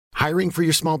Hiring for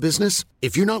your small business?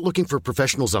 If you're not looking for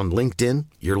professionals on LinkedIn,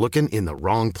 you're looking in the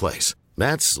wrong place.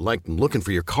 That's like looking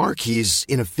for your car keys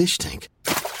in a fish tank.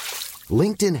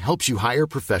 LinkedIn helps you hire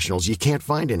professionals you can't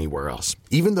find anywhere else,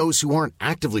 even those who aren't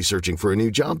actively searching for a new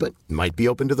job but might be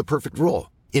open to the perfect role.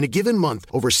 In a given month,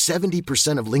 over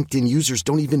 70% of LinkedIn users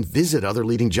don't even visit other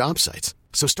leading job sites.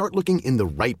 So start looking in the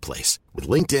right place. With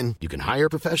LinkedIn, you can hire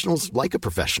professionals like a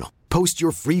professional. Post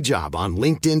your free job on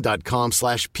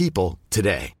linkedin.com/people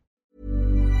today.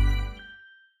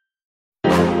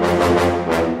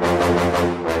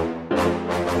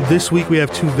 This week we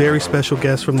have two very special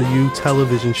guests from the You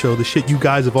television show, the shit you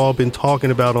guys have all been talking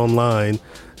about online.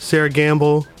 Sera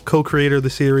Gamble, co-creator of the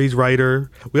series, writer.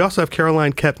 We also have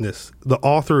Caroline Kepnes, the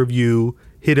author of You,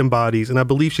 Hidden Bodies, and I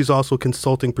believe she's also a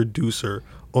consulting producer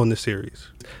on the series.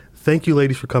 Thank you,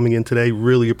 ladies, for coming in today.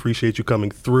 Really appreciate you coming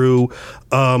through.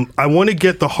 I want to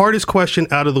get the hardest question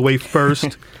out of the way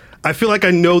first. I feel like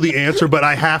I know the answer, but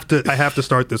I have to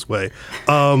start this way.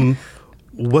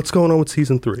 What's going on with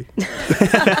season 3?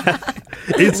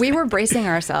 We were bracing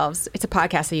ourselves. It's a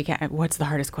podcast, so you can't. What's the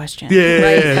hardest question?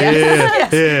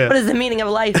 Yeah. What is the meaning of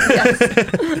life? Yes.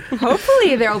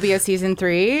 Hopefully, there will be a season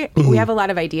 3. Mm-hmm. We have a lot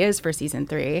of ideas for season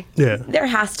 3. Yeah. There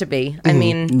has to be. I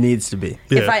mean, needs to be.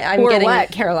 If Yeah. I'm or getting,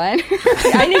 what, Caroline?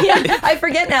 I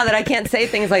forget now that I can't say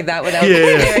things like that without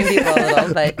scaring people a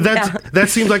little. But That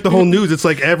seems like the whole news. It's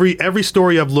like every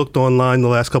story I've looked online the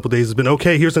last couple of days has been,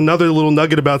 okay, here's another little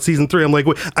nugget about season 3. I'm like,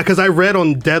 because I read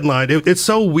on Deadline, it's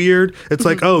so weird. It's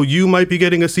like, oh, you might be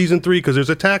getting a season 3 because there's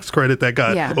a tax credit that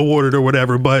got awarded or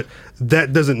whatever, but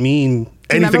that doesn't mean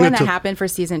anything. Remember when that happened for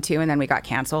season 2 and then we got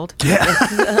canceled? Yeah.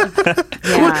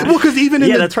 Well, because even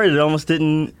in that's right. It almost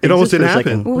didn't. It almost didn't for a happen.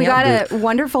 second. Well, we got a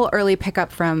wonderful early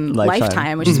pickup from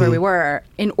Lifetime, which is where we were,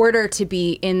 in order to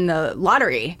be in the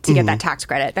lottery to get that tax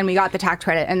credit. Then we got the tax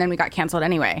credit, and then we got canceled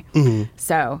anyway.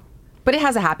 So, but it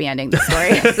has a happy ending, the story.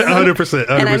 100%.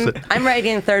 And I'm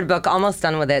writing a third book, almost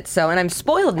done with it. So, and I'm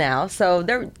spoiled now. So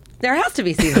there has to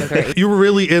be season 3. You were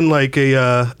really in like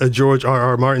a George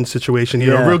R.R. Martin situation,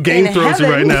 a real Game of Thrones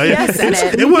right now. Yes,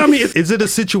 Well, I mean, is it a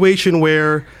situation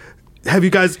where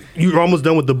you're almost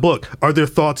done with the book? Are there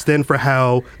thoughts then for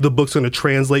how the book's going to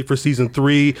translate for season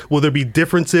 3? Will there be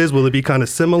differences? Will it be kind of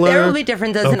similar? There will be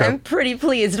differences, Okay. and I'm pretty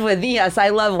pleased with. Yes, I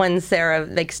love when Sera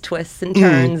makes twists and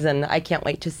turns, and I can't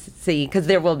wait to see, because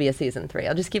there will be a season 3.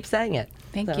 I'll just keep saying it.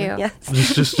 Thank you. Yes.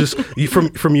 Just you,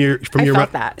 from your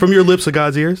felt that. from your lips to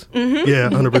God's ears. Mm-hmm. Yeah,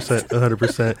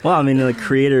 100%. Well, I mean, the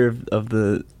creator of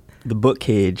the book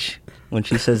Cage, when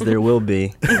she says there will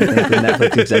be, I think the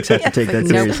Netflix execs have to take that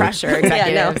seriously. No pressure,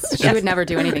 executives. Yeah, She would never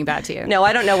do anything bad to you. No,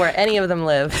 I don't know where any of them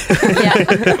live.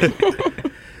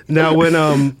 Now, when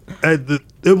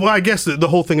I guess the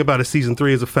whole thing about a season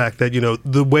 3 is the fact that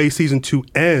the way season 2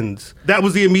 ends. That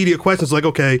was the immediate question. It's like,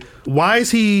 okay, why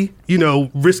is he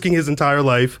risking his entire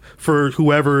life for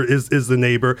whoever is the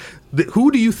neighbor?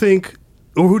 Who do you think,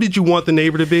 or who did you want the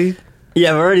neighbor to be?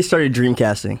 Yeah, I've already started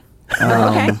dreamcasting.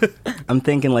 Okay. I'm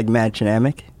thinking like Mad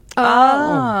Chinamic.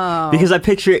 Oh. Because I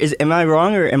picture am I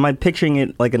wrong, or am I picturing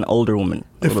it like an older woman?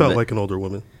 It felt like an older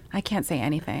woman. I can't say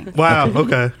anything. Wow.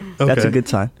 Okay. That's a good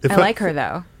sign. I like her,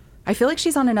 though. I feel like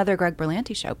she's on another Greg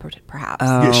Berlanti show, perhaps.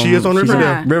 Yeah, she is on Riverdale.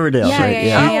 Yeah. Riverdale, right?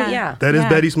 Yeah. That is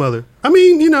Betty's mother. I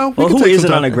mean, we Well, can who take isn't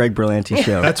some on a time. Greg Berlanti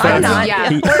show? That's fine. I'm not. Yeah.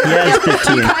 He has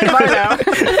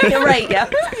 15. You're right. Yeah.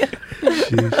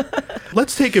 Jeez.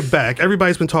 Let's take it back.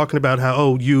 Everybody's been talking about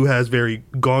how, You has very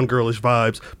Gone Girlish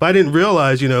vibes, but I didn't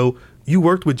realize, you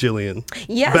worked with Jillian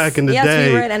back in the day. Yes,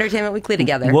 we were at Entertainment Weekly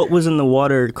together. What was in the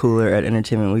water cooler at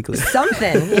Entertainment Weekly?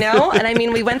 Something, And I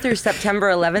mean, we went through September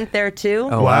 11th there, too.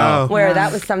 Oh, wow. Where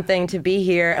that was something to be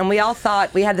here. And we all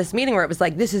thought, we had this meeting where it was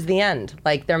like, this is the end.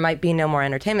 Like, there might be no more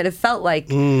entertainment. It felt like,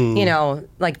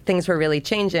 like things were really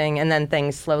changing. And then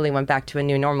things slowly went back to a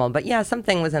new normal. But yeah,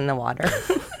 something was in the water.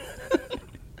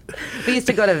 We used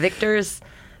to go to Victor's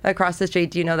across the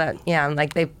street. Do you know that? Yeah,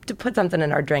 like they put something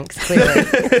in our drinks, clearly.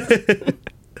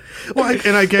 Well,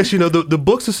 and I guess, the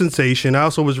book's a sensation. I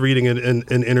also was reading an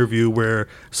interview where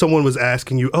someone was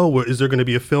asking you, is there going to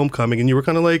be a film coming? And you were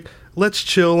kind of like, let's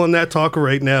chill on that talk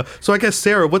right now. So I guess,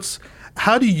 Sera,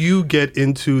 how do you get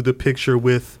into the picture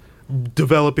with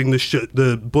developing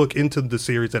the book into the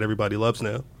series that everybody loves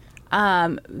now?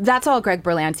 That's all Greg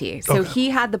Berlanti. So he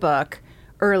had the book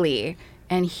early,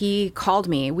 and he called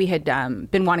me. We had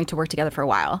been wanting to work together for a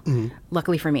while,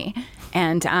 luckily for me.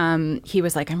 And he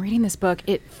was like, I'm reading this book.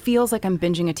 It feels like I'm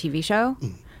binging a TV show.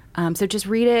 So just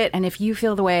read it, and if you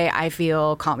feel the way I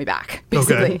feel, call me back,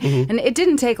 basically. Okay. And it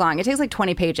didn't take long. It takes like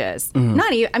 20 pages.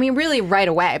 Not even, I mean, really right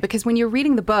away, because when you're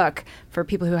reading the book, for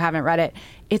people who haven't read it,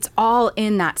 it's all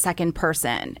in that second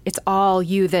person. It's all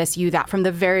you this, you that, from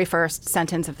the very first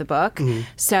sentence of the book.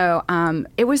 So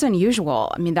it was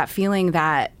unusual. I mean, that feeling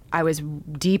that I was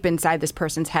deep inside this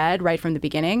person's head right from the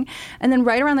beginning. And then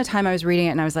right around the time I was reading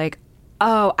it, and I was like,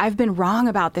 oh, I've been wrong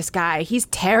about this guy. He's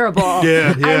terrible.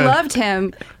 Yeah. I loved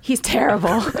him. He's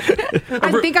terrible.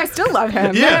 I think I still love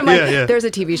him. Yeah, Then I'm like, yeah. there's a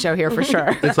TV show here for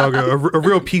sure. It's all good. A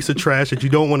real piece of trash that you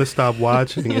don't want to stop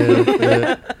watching.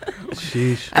 Yeah.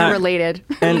 Sheesh. I'm related.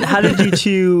 And how did you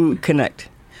two connect?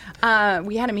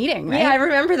 We had a meeting, right? Yeah, I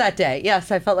remember that day. Yes,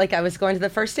 I felt like I was going to the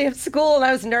first day of school, and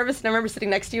I was nervous. And I remember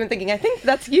sitting next to you and thinking, I think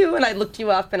that's you. And I looked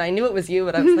you up, and I knew it was you,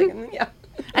 but I was like, yeah.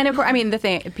 And of course, I mean, the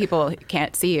thing, people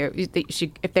can't see you.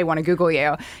 If they want to Google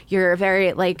you, you're a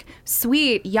very like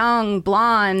sweet, young,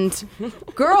 blonde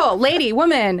girl, lady,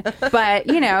 woman. But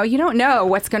you don't know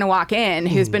what's going to walk in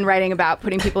who's been writing about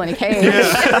putting people in a cage.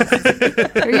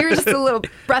 Or you're just a little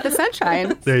breath of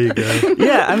sunshine. There you go.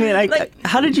 Yeah, I mean,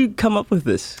 how did you come up with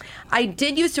this? I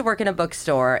did used to work in a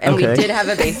bookstore, and Okay. we did have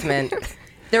a basement.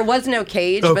 There was no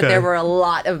cage, but Okay. there were a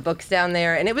lot of books down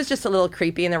there, and it was just a little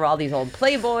creepy, and there were all these old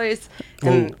Playboys,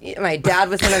 and my dad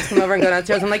would sometimes come over and go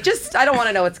downstairs. I'm like, I don't want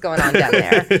to know what's going on down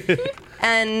there.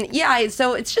 And yeah,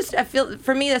 so it's just, I feel,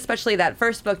 for me, especially that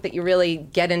first book that you really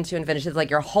get into and finish, is like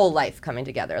your whole life coming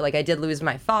together. Like I did lose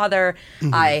my father.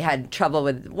 I had trouble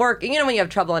with work. You know when you have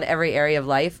trouble in every area of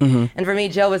life? And for me,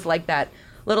 Joe was like that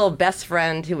little best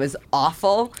friend who was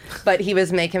awful, but he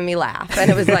was making me laugh.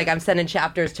 And it was like I'm sending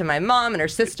chapters to my mom and her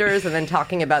sisters, and then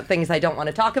talking about things I don't want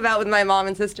to talk about with my mom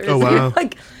and sisters. Oh, wow.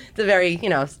 Like it's a very,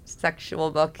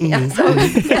 sexual book. Yeah. So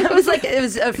yeah, it was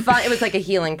like a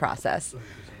healing process.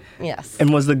 Yes.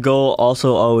 And was the goal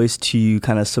also always to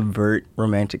kind of subvert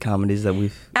romantic comedies that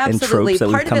we've Absolutely. and tropes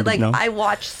that Part we've come of it, like to know? I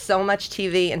watch so much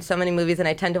TV and so many movies, and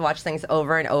I tend to watch things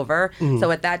over and over. So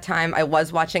at that time, I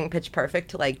was watching Pitch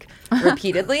Perfect like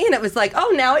repeatedly, and it was like,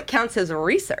 oh, now it counts as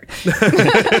research.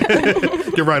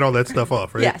 You write all that stuff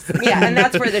off, right? Yes, yeah, and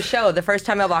that's where the first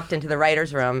time I walked into the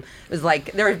writer's room, it was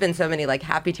like there have been so many like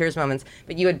happy tears moments,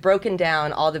 but you had broken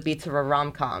down all the beats of a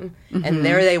rom-com, and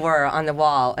there they were on the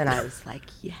wall, and I was like,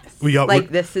 yes,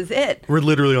 this is it. We're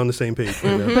literally on the same page.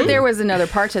 Right now. But there was another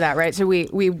part to that, right? So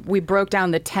we broke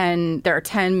down there are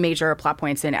 10 major plot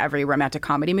points in every romantic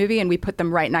comedy movie, and we put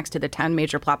them right next to the 10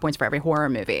 major plot points for every horror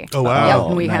movie. Oh, wow. Yep,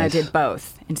 and we kind of nice. did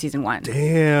both in season 1.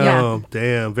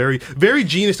 Damn. Very, very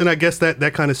genius. And I guess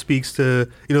that kind of speaks to,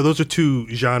 those are two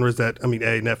genres that,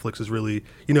 Netflix is really,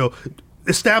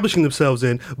 establishing themselves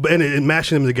in, and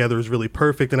mashing them together is really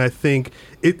perfect. And I think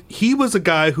he was a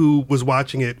guy who was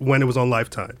watching it when it was on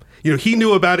Lifetime. He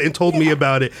knew about it and told me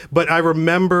about it. But I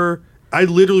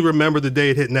literally remember the day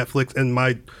it hit Netflix and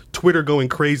my Twitter going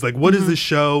crazy. Like, what is this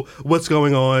show? What's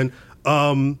going on?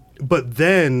 But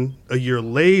then a year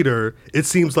later, it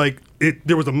seems like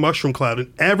there was a mushroom cloud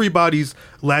and everybody's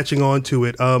latching onto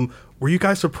it. Were you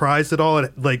guys surprised at all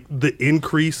at like the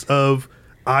increase of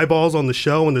eyeballs on the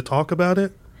show and the talk about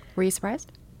it? Were you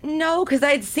surprised? No, because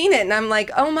I had seen it, and I'm like,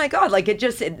 oh my god, like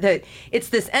it's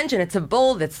this engine, it's a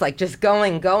bull that's like just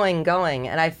going,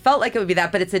 and I felt like it would be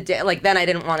that, but like then I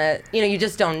didn't want to, you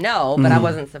just don't know, but I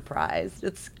wasn't surprised.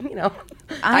 It's,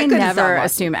 I couldn't never stop watching.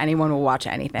 assume anyone will watch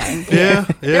anything. Yeah.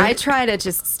 I try to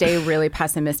just stay really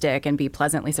pessimistic and be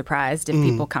pleasantly surprised if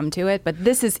people come to it, but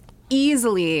this is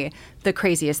easily the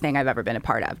craziest thing I've ever been a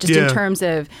part of, just in terms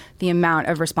of the amount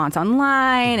of response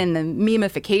online and the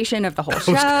memification of the whole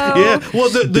show. Yeah,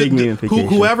 well, Big memification.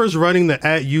 whoever's running the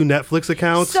 @you Netflix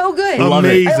account, So good. Love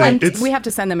it. amazing. We have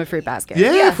to send them a fruit basket.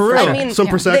 Yeah, Yes, for real. I mean, Some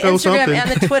the Prosecco, Instagram something.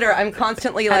 and the Twitter, I'm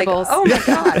constantly like, Edibles. oh my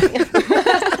god.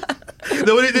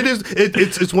 No, it is.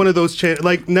 It's one of those channels.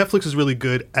 Like Netflix is really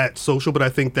good at social, but I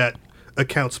think that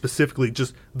account specifically,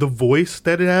 just the voice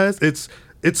that it has, it's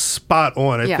spot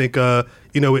on. I think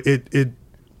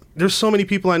there's so many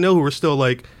people I know who are still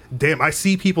like, damn, I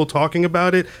see people talking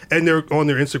about it and they're on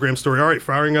their Instagram story. All right,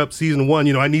 firing up season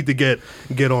 1. I need to get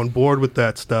on board with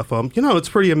that stuff. It's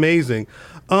pretty amazing.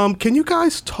 Can you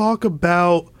guys talk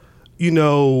about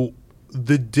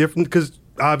the different, because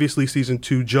obviously season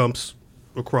 2 jumps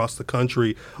across the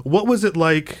country. What was it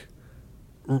like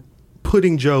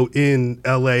putting Joe in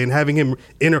LA and having him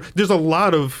there's a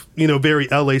lot of, very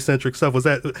LA centric stuff. Was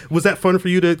that fun for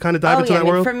you to kind of dive into that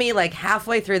world? For me, like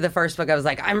halfway through the first book, I was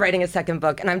like, I'm writing a second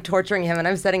book and I'm torturing him and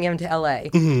I'm sending him to LA.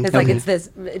 It's like, it's this,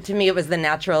 to me, it was the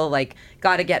natural, like,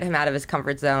 got to get him out of his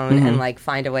comfort zone and like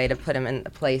find a way to put him in a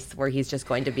place where he's just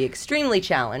going to be extremely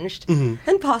challenged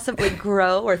and possibly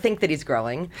grow or think that he's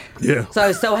growing. Yeah. So I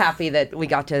was so happy that we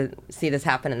got to see this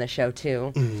happen in the show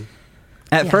too.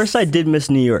 At first, I did miss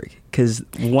New York because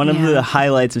one of the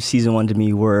highlights of season 1 to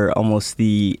me were almost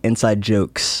the inside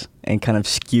jokes and kind of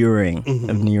skewering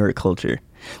of New York culture.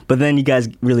 But then you guys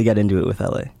really got into it with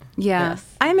LA. Yeah. Yes.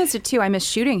 I missed it too. I missed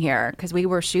shooting here because we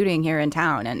were shooting here in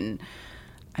town. And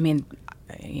I mean,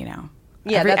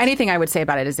 anything I would say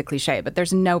about it is a cliche, but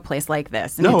there's no place like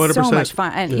this. And No, it's 100%. so much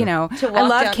fun. And, I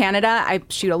love Canada. I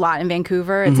shoot a lot in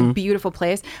Vancouver. It's a beautiful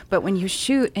place. But when you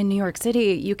shoot in New York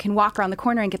City, you can walk around the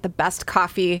corner and get the best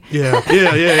coffee. Yeah.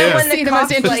 When See the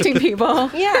most interesting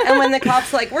people. Yeah, and when the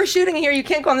cop's like, we're shooting here, you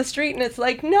can't go on the street, and it's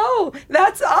like, no,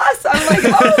 that's us. I'm like,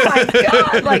 oh my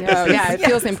God. Like, It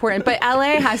feels important. But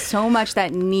LA has so much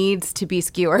that needs to be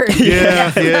skewered.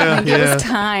 Yeah. It was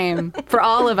time for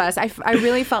all of us. I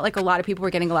really felt like a lot of people were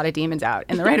getting a lot of demons out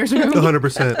in the writer's room.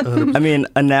 100%. I mean,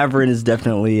 a Navarin is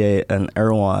definitely an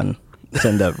Erewhon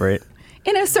send-up, right?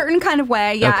 In a certain kind of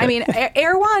way, yeah. Okay. I mean,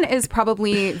 Erewhon is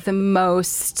probably the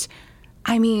most...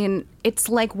 I mean, it's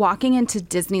like walking into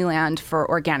Disneyland for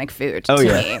organic food to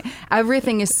me.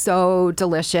 Everything is so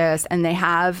delicious, and they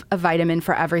have a vitamin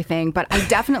for everything. But I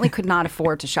definitely could not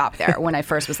afford to shop there when I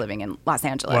first was living in Los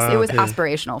Angeles. Wow, it was yeah.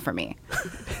 aspirational for me.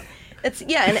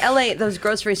 In LA, those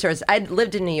grocery stores, I'd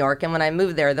lived in New York, and when I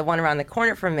moved there, the one around the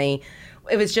corner from me,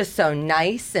 it was just so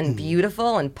nice and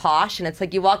beautiful and posh, and it's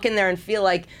like you walk in there and feel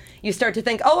like you start to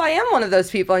think, oh, I am one of those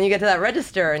people, and you get to that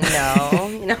register, and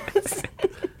no,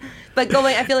 but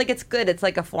I feel like it's good. It's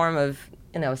like a form of,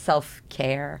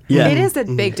 self-care. Yeah. It is a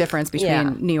big difference between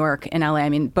Yeah. New York and LA. I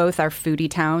mean, both are foodie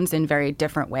towns in very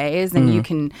different ways, and you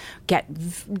can get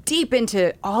deep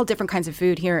into all different kinds of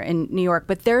food here in New York.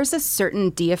 But there's a certain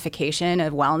deification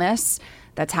of wellness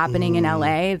that's happening in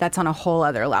LA that's on a whole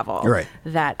other level. Right.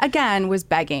 That, again, was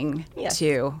begging Yes.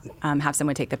 to have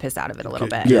someone take the piss out of it a little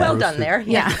bit. Yeah. Well done there.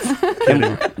 Yeah.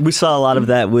 And we saw a lot of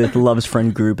that with Love's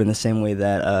Friend Group in the same way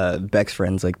that Beck's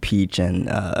friends like Peach and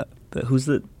who's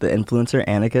the influencer,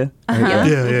 Annika?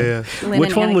 Yeah. Lynn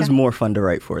Which and one was Annika. more fun to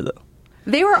write for, though?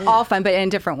 They were all fun, but in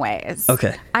different ways.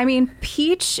 Okay. I mean,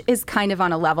 Peach is kind of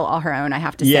on a level all her own, I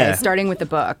have to say, Yeah. starting with the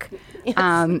book.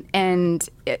 And,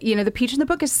 the Peach in the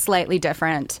book is slightly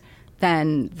different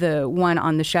than the one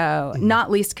on the show,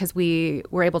 not least because we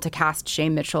were able to cast Shay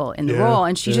Mitchell in the role,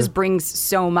 and she just brings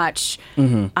so much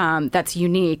that's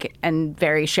unique and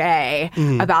very Shay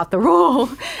about the role.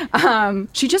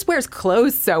 She just wears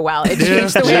clothes so well. It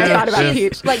changed the way I thought about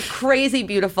Peach. Like crazy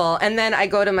beautiful. And then I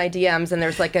go to my DMs and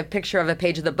there's like a picture of a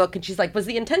page of the book and she's like, was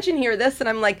the intention here this? And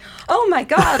I'm like, oh my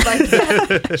God.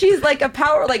 Like, she's like a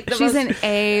power, like the She's most,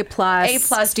 an A+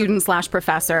 student /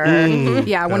 professor.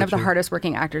 Yeah, one of the Gotcha. hardest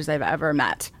working actors I've ever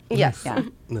met. yes. Yeah.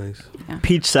 Nice.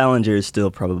 Peach Salinger is still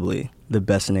probably the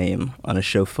best name on a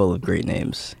show full of great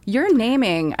names. Your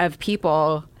naming of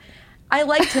people. I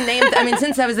like to name,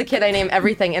 since I was a kid, I name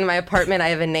everything. In my apartment, I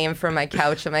have a name for my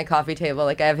couch and my coffee table.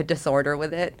 Like, I have a disorder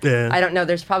with it. Yeah. I don't know.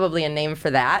 There's probably a name for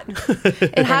that.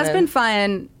 It has been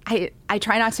fun. I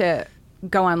try not to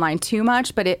go online too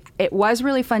much, but it was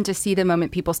really fun to see the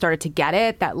moment people started to get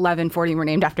it that Lev and 40 were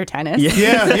named after tennis.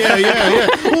 Yeah.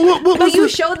 Well, what But was you the-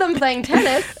 showed them playing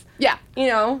tennis. Yeah.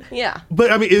 Yeah.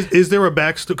 But I mean, is there a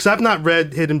backstory? Because I've not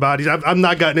read Hidden Bodies. I've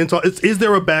not gotten into. Is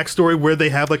there a backstory where they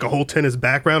have like a whole tennis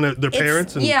background? Their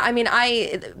parents? And, Yeah,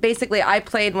 I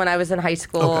played when I was in high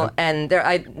school, Okay. and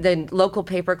the local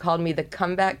paper called me the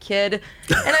comeback kid,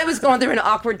 and I was going through an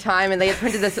awkward time, and they had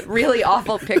printed this really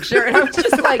awful picture, and I was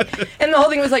just like, and the whole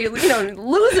thing was like,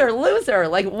 loser,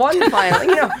 like one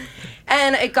final,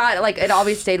 And it got it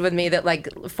always stayed with me that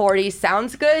 40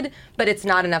 sounds good, but it's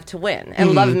not enough to win.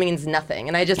 And love means nothing.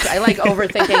 And I like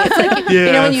overthinking. It's like,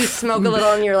 when you smoke a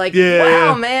little and you're like,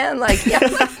 wow, man.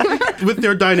 With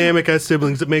their dynamic as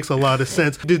siblings, it makes a lot of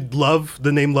sense. Did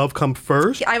the name Love come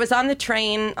first? I was on the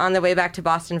train on the way back to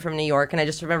Boston from New York, and I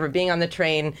just remember being on the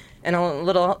train and a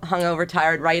little hungover,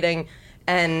 tired, writing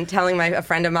and telling a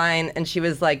friend of mine, and she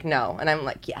was like, no. And I'm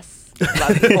like, yes,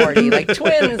 Love and 40, like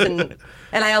twins.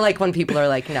 And I like when people are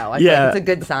like, no. I feel like it's a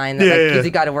good sign that you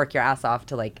got to work your ass off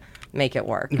to make it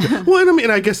work. Well, I mean,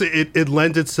 I guess it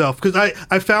lends itself, because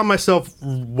I found myself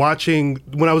watching,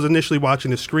 when I was initially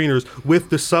watching the screeners with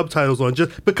the subtitles on,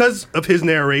 just because of his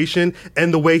narration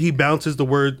and the way he bounces the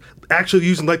word, actually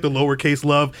using like the lowercase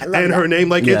love and her name,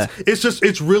 like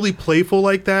it's really playful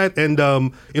like that. And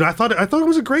I thought it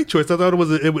was a great choice. I thought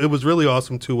it was really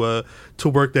awesome to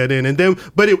work that in. And then,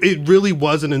 but it really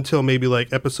wasn't until maybe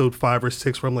like episode 5 or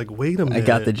 6 where I'm like, wait a minute, I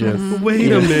got the joke. Wait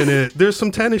a minute, there's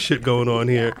some tennis shit going on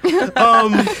here.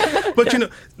 But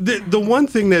the one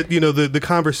thing that the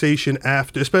conversation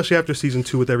after, especially after season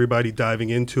 2, with everybody diving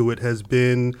into it, has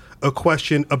been a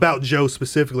question about Joe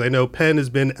specifically. I know Penn has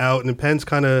been out, and Penn's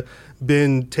kind of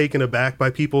been taken aback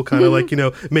by people kind of like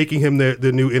making him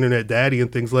the new internet daddy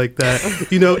and things like that.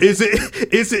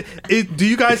 Is it do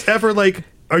you guys ever like,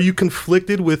 are you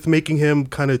conflicted with making him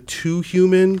kind of too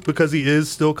human, because he is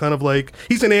still kind of like,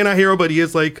 he's an anti-hero but he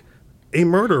is like a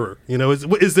murderer?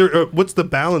 Is there what's the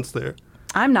balance there?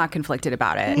 I'm not conflicted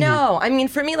about it. No, I mean,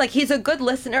 for me, like, he's a good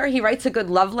listener. He writes a good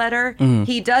love letter.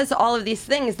 He does all of these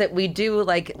things that we do.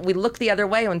 Like, we look the other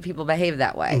way when people behave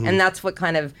that way. And that's what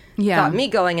kind of got me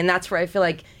going. And that's where I feel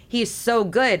like he's so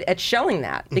good at showing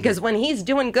that, because when he's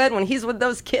doing good, when he's with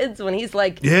those kids, when he's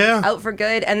like out for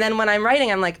good, and then when I'm writing,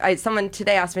 I'm like, someone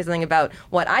today asked me something about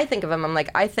what I think of him. I'm like,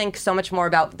 I think so much more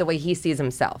about the way he sees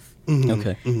himself.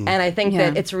 Okay. And I think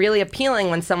that it's really appealing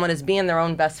when someone is being their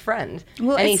own best friend.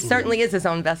 Well, and he certainly is his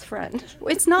own best friend.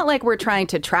 It's not like we're trying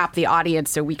to trap the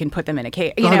audience so we can put them in a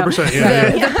cage. 100%,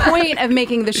 The point of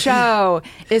making the show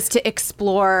is to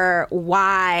explore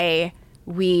why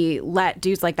we let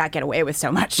dudes like that get away with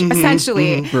so much,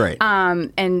 essentially. Right.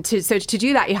 And to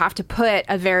do that, you have to put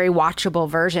a very watchable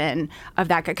version of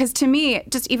that. Because to me,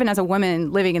 just even as a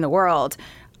woman living in the world,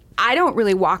 I don't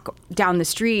really walk down the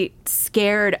street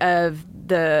scared of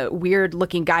the weird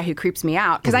looking guy who creeps me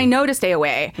out, because I know to stay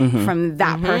away from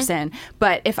that person.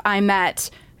 But if I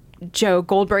met Joe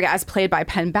Goldberg, as played by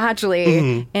Penn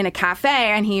Badgley, in a cafe,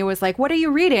 and he was like, "What are you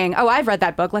reading?" "Oh, I've read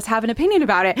that book. Let's have an opinion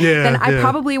about it." Then I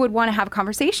probably would want to have a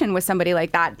conversation with somebody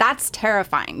like that. That's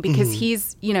terrifying, because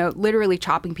he's, literally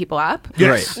chopping people up.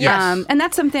 Yes. Right. Yes. And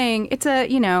that's something, it's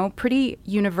a, pretty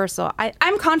universal.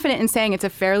 I'm confident in saying it's a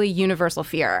fairly universal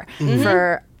fear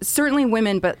for certainly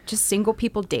women, but just single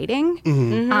people dating,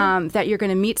 that you're going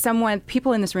to meet someone.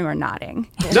 People in this room are nodding.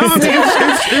 No, I mean,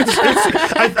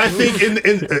 I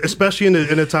think, especially in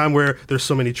a time where there's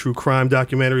so many true crime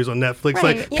documentaries on Netflix,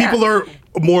 like people are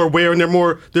more aware, and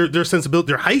their sensibility,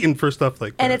 they're heightened for stuff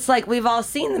like that. And it's like, we've all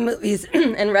seen the movies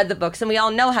and read the books, and we all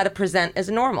know how to present as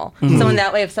normal. So in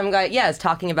that way, if some guy, is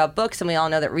talking about books, and we all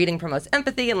know that reading promotes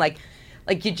empathy, and like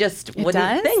you just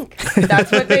wouldn't think.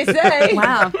 That's what they say.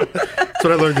 Wow. That's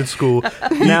what I learned in school.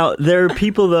 Now, there are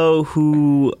people, though,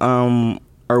 who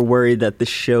are worried that the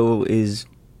show is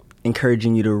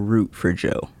encouraging you to root for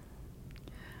Joe.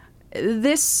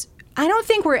 I don't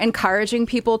think we're encouraging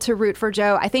people to root for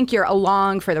Joe. I think you're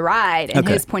along for the ride in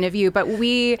his point of view. But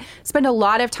we spend a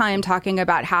lot of time talking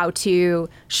about how to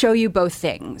show you both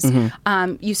things.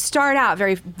 You start out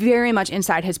very, very much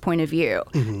inside his point of view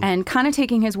and kind of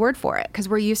taking his word for it, because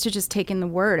we're used to just taking the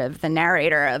word of the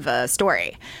narrator of a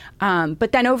story.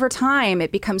 But then over time,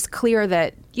 it becomes clear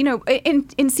that,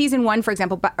 in season 1, for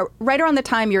example, right around the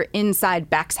time you're inside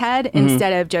Beck's head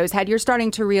instead of Joe's head, you're starting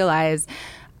to realize,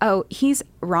 oh, he's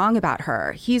wrong about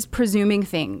her. He's presuming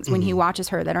things when he watches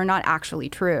her that are not actually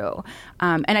true.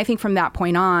 And I think from that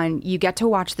point on, you get to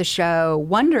watch the show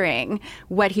wondering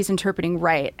what he's interpreting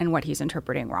right and what he's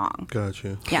interpreting wrong.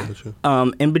 Gotcha. Yeah.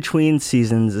 Gotcha. In between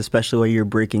seasons, especially while you're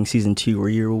breaking season 2, were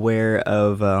you aware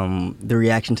of the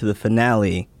reaction to the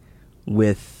finale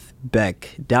with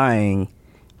Beck dying?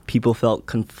 People felt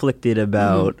conflicted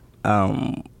about,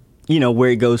 where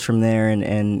it goes from there,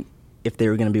 and if they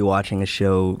were going to be watching a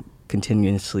show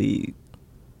continuously,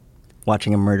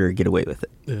 watching a murderer get away with it.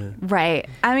 Yeah. Right.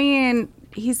 I mean,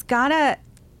 he's got to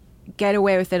get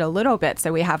away with it a little bit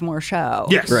so we have more show.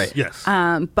 Yes. Right. Yes.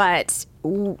 But,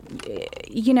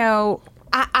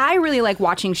 I really like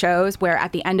watching shows where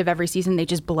at the end of every season they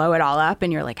just blow it all up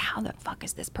and you're like, how the fuck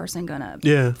is this person gonna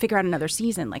figure out another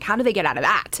season? Like, how do they get out of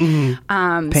that?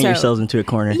 Paint yourselves into a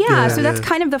corner. Yeah, so that's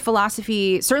kind of the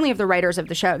philosophy, certainly of the writers of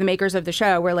the show, the makers of the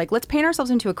show. We're like, let's paint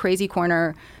ourselves into a crazy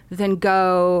corner, then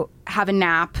go have a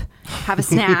nap, have a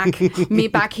snack,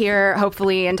 meet back here,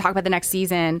 hopefully, and talk about the next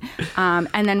season.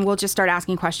 And then we'll just start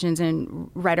asking questions and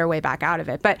write our way back out of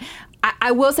it. But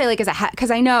I will say, like,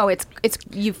 because I know it's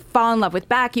you fall in love with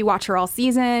Beck, you watch her all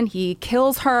season, he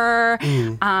kills her.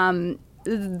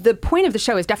 The point of the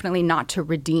show is definitely not to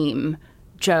redeem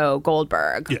Joe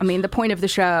Goldberg. Yes. I mean, the point of the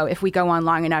show, if we go on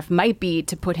long enough, might be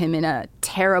to put him in a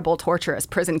terrible, torturous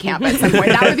prison camp at some point.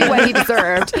 That would be what he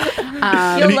deserved.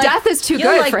 Death is too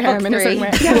good for him in a certain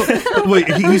way. Yeah. Wait,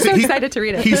 I'm so excited to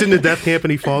read it. He's in the death camp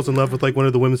and he falls in love with like one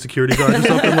of the women's security guards or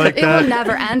something like It that. will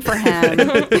never end for him.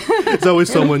 It's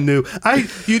always someone new.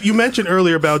 You mentioned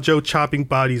earlier about Joe chopping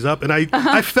bodies up, and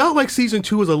I felt like season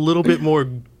 2 was a little bit more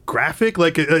graphic.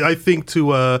 Like I think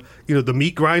to the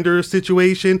meat grinder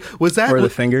situation, was that or the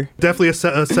finger? Definitely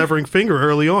a severing finger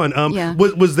early on. Yeah.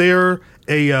 Was there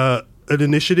an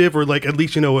initiative or like at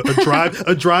least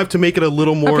a drive to make it a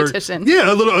little more petition.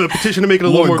 Yeah, a petition to make it a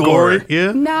little more gory.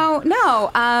 Yeah. No,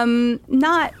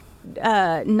 not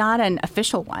an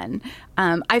official one.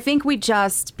 I think we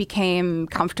just became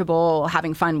comfortable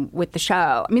having fun with the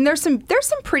show. I mean, there's some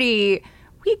pretty.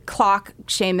 We clock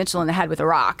Shay Mitchell in the head with a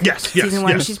rock. Yes. Season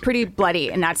 1, she's pretty bloody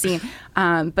in that scene.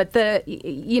 But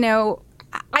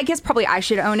I guess probably I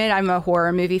should own it. I'm a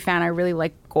horror movie fan. I really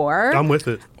like gore. I'm with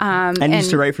it. And you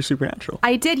used to write for Supernatural.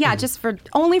 I did, yeah,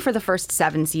 only for the first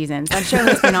 7 seasons. That show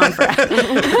has been on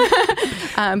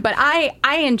forever. But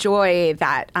I enjoy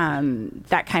that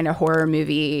kind of horror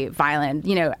movie violent.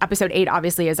 Episode 8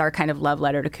 obviously is our kind of love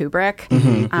letter to Kubrick.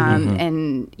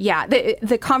 And yeah,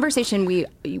 the conversation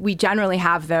we generally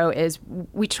have though is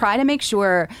we try to make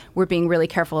sure we're being really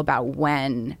careful about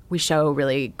when we show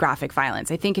really graphic violence.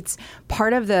 I think it's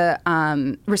part of the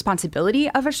responsibility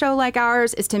of a show like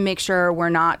ours is to make sure we're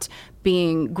not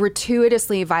being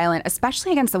gratuitously violent,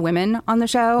 especially against the women on the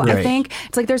show. Right. I think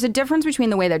it's like there's a difference between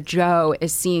the way that Joe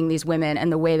is seeing these women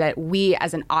and the way that we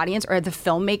as an audience or the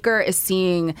filmmaker is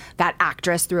seeing that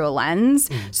actress through a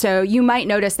lens. So you might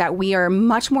notice that we are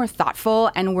much more thoughtful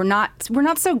and we're not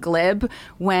so glib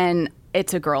when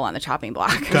it's a girl on the chopping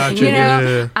block. Gotcha.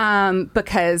 Yeah.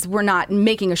 Because we're not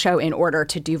making a show in order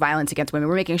to do violence against women.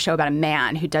 We're making a show about a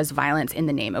man who does violence in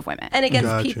the name of women. And against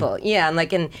Gotcha. people. Yeah.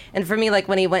 And for me, like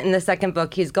when he went in the second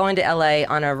book, he's going to LA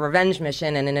on a revenge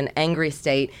mission and in an angry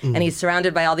state. And he's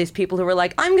surrounded by all these people who are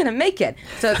like, I'm going to make it.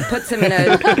 So it puts him in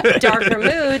a darker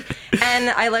mood. And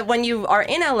I like when you are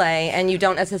in LA and you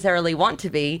don't necessarily want to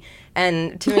be.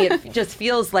 And to me, it just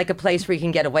feels like a place where you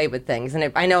can get away with things. And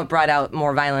I know it brought out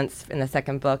more violence in the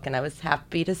second book, and I was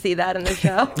happy to see that in the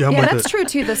show. Yeah, that's true,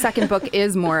 too. The second book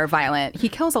is more violent. He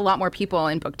kills a lot more people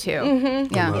in book 2.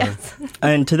 Mm-hmm. Yeah. Yes.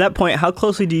 And to that point, how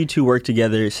closely do you two work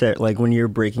together, like when you're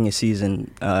breaking a season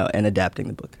and adapting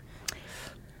the book?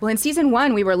 Well, in season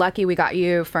 1, we were lucky we got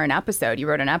you for an episode. You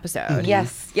wrote an episode.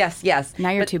 Yes.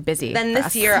 Now you're too busy. Then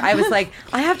this year, I was like,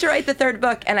 I have to write the third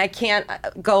book, and I can't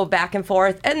go back and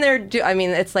forth. And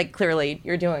it's like clearly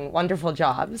you're doing a wonderful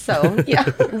job. So yeah,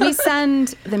 we send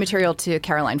the material to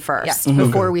Caroline first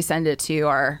before we send it to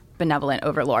our benevolent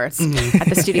overlords at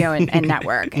the studio and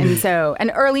network.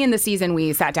 And early in the season,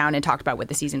 we sat down and talked about what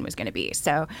the season was going to be.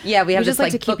 So yeah, we have just this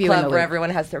like to keep book you in the club where loop. everyone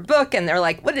has their book, and they're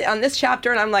like, "What on this chapter?"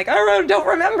 And I'm like, "I don't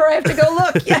remember. I have to go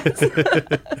look." Yes.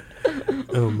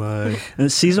 Oh my!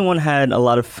 And season 1 had a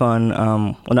lot of fun.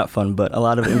 Well, not fun, but a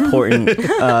lot of important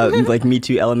like Me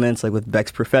Too elements, like with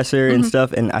Beck's professor and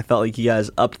stuff. And I felt like you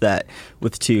guys upped that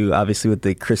with 2, obviously with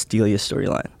the Chris D'Elia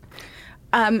storyline.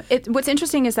 What's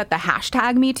interesting is that the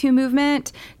hashtag Me Too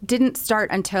movement didn't start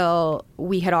until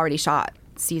we had already shot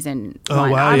season 1.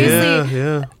 Oh wow! Obviously,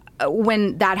 yeah.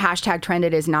 When that hashtag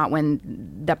trended is not when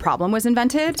the problem was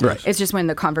invented. Right. It's just when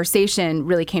the conversation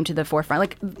really came to the forefront.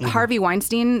 Like Harvey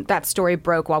Weinstein, that story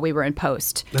broke while we were in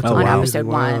post on episode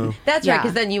 1. That's right,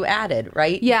 because then you added,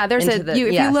 right? Yeah, there's if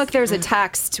you look, there's a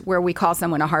text where we call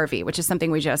someone a Harvey, which is something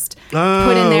we just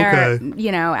put in there,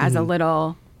 as a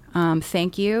little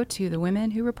thank you to the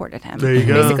women who reported him. There you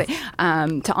go. Basically,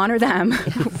 to honor them,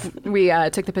 we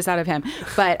took the piss out of him.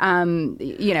 But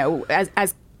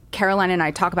as Caroline and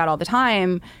I talk about all the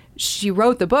time, she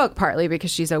wrote the book partly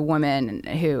because she's a woman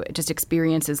who just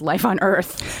experiences life on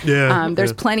Earth. Yeah.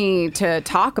 There's plenty to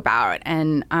talk about,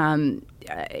 and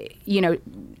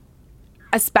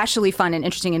especially fun and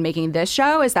interesting in making this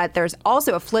show is that there's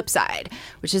also a flip side,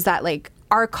 which is that like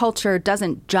our culture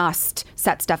doesn't just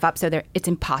set stuff up so it's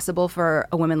impossible for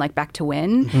a woman like Beck to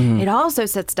win. It also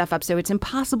sets stuff up so it's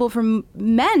impossible for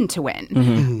men to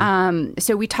win.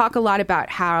 So we talk a lot about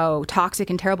how toxic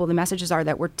and terrible the messages are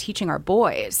that we're teaching our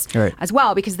boys as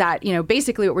well, because that,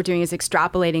 basically what we're doing is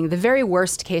extrapolating the very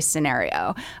worst case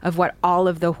scenario of what all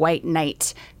of the white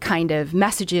knight kind of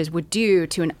messages would do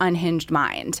to an unhinged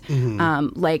mind,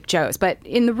 like Joe's. But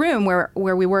in the room where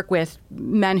we work with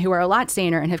men who are a lot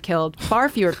saner and have killed far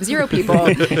fewer, 0 people,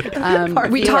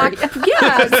 we talk.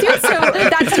 Yeah, so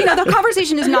that's the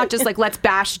conversation is not just like let's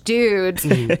bash dudes.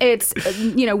 It's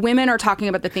women are talking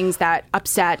about the things that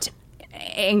upset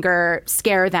anger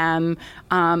scare them,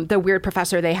 the weird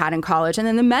professor they had in college. And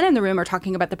then the men in the room are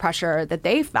talking about the pressure that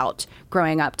they felt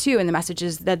growing up too, and the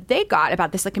messages that they got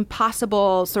about this like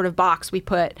impossible sort of box we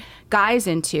put guys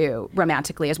into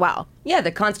romantically as well. Yeah,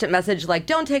 the constant message like,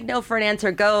 don't take no for an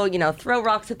answer, go, throw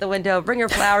rocks at the window, bring her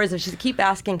flowers, and she's keep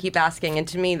asking. And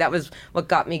to me, that was what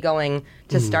got me going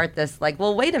to start this. Like,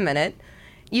 well, wait a minute.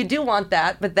 You do want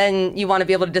that, but then you want to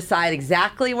be able to decide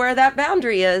exactly where that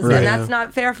boundary is, and that's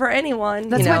not fair for anyone.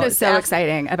 That's what is so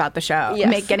exciting about the show.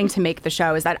 Yes. Getting to make the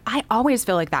show is that I always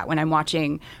feel like that when I'm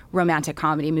watching romantic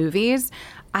comedy movies.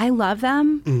 I love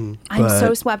them. I'm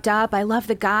so swept up. I love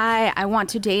the guy. I want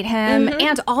to date him.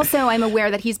 And also, I'm aware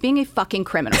that he's being a fucking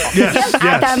criminal. Yes.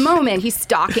 At that moment, he's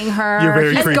stalking her. You're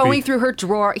very he's creepy. going through her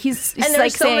drawer. He's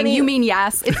like so saying, many- you mean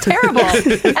yes? It's terrible.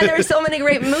 And there are so many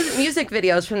great music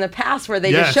videos from the past where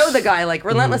they just show the guy like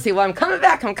relentlessly, well, I'm coming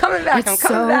back. It's I'm so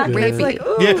coming back. And it's creepy. like,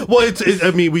 ooh. Yeah, well,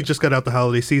 I mean, we just got out the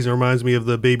holiday season. It reminds me of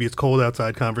the "Baby, It's Cold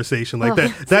Outside" conversation. Like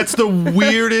that's the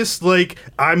weirdest. Like,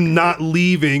 I'm not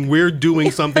leaving. We're doing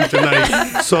something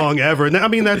tonight. Song ever. And I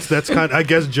mean, that's kind of, I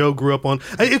guess Joe grew up on.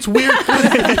 It's weird.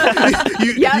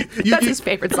 That's his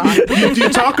favorite song. You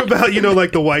talk about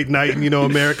like the White Knight and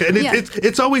America, and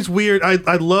it's always weird.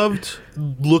 I loved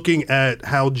looking at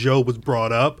how Joe was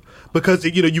brought up because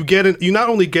you not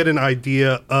only get an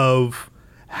idea of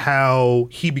how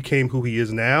he became who he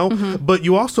is now, but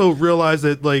you also realize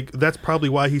that that's probably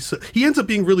why he ends up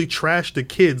being really trash to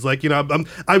kids. I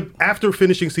after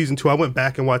finishing season 2, I went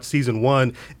back and watched season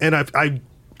 1, and I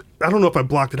don't know if I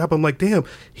blocked it up. I'm like, damn,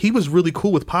 he was really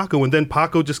cool with Paco, and then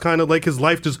Paco just kind of his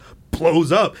life just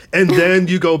blows up, and then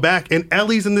you go back, and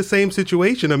Ellie's in the same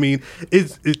situation. I mean,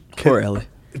 Poor Ellie.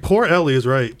 Poor Ellie is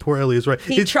right.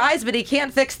 He tries, but he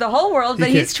can't fix the whole world, but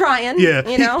he's trying. Yeah,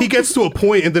 he gets to a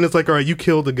point, and then it's like, all right, you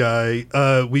killed the guy.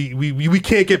 We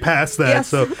can't get past that. Yes.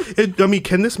 So,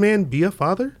 can this man be a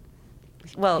father?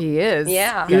 Well, He is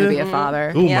Yeah. going to be a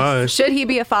father. Oh, my. Should he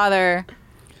be a father?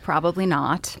 Probably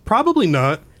not. Probably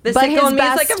not. The But sicko in me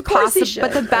is like, of course he should.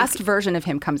 But the best version of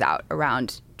him comes out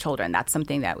around children. That's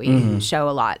something that we show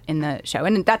a lot in the show.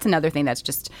 And that's another thing that's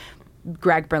just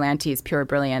Greg Berlanti's pure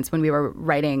brilliance. When we were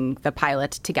writing the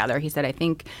pilot together, he said, I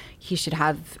think he should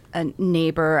have a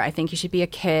neighbor. I think he should be a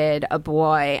kid, a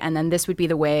boy. And then this would be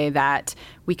the way that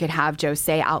we could have Joe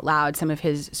say out loud some of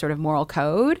his sort of moral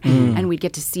code, and we'd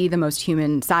get to see the most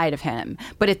human side of him.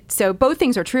 But so both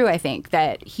things are true, I think,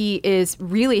 that he is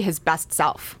really his best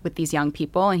self with these young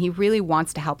people, and he really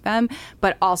wants to help them,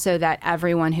 but also that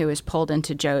everyone who is pulled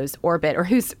into Joe's orbit, or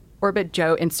whose orbit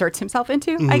Joe inserts himself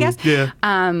into, I guess,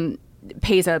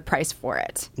 pays a price for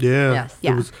it. Yeah. Yes.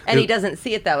 Yeah. And he doesn't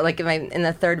see it that way. Like in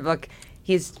the third book,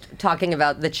 he's talking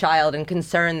about the child and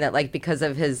concern that because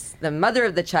of the mother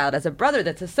of the child has a brother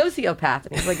that's a sociopath.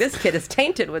 And he's like, this kid is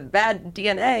tainted with bad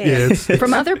DNA. Yeah,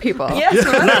 From other people. Yes,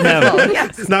 from other people.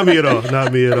 Yes. Not me at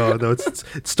all. No,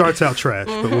 it starts out trash,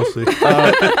 but we'll see.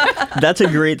 That's a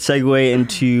great segue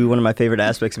into one of my favorite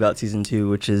aspects about season 2,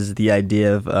 which is the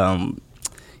idea of,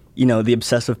 the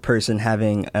obsessive person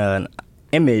having an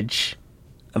image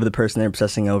of the person they're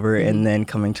obsessing over, and then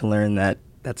coming to learn that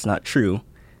that's not true,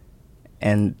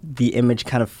 and the image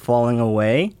kind of falling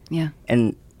away. Yeah.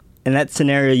 And in that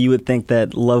scenario, you would think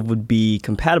that love would be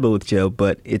compatible with Joe,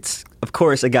 but it's, of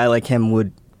course, a guy like him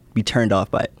would be turned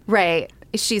off by it. Right.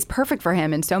 She's perfect for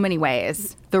him in so many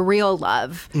ways. The real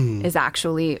love is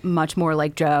actually much more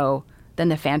like Joe than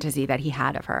the fantasy that he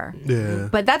had of her. Yeah.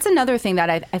 But that's another thing that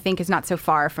I think is not so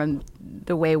far from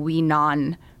the way we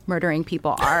non-murdering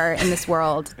people are in this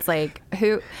world. It's like,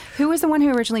 who was the one who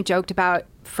originally joked about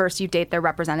first you date their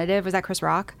representative? Was that Chris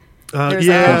Rock? There's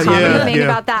a comedy thing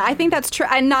about that. I think that's true.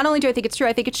 And not only do I think it's true,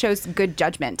 I think it shows good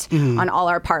judgment on all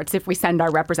our parts if we send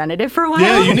our representative for a while.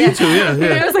 Yeah, you need to. Yeah. And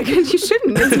I was like, you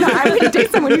shouldn't. It's not. I wouldn't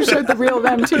date someone who showed the real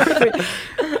them too quickly.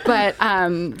 But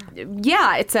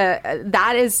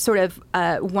that is sort of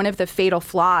one of the fatal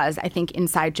flaws, I think,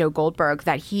 inside Joe Goldberg,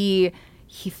 that he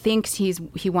thinks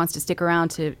he wants to stick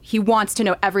around he wants to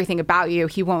know everything about you.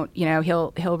 He won't,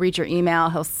 he'll read your email,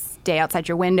 he'll stay outside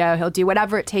your window, he'll do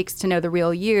whatever it takes to know the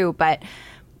real you. But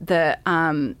the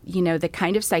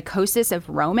kind of psychosis of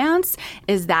romance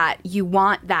is that you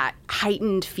want that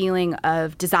heightened feeling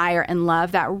of desire and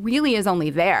love that really is only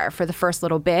there for the first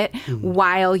little bit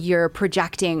while you're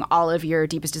projecting all of your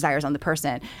deepest desires on the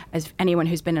person. As anyone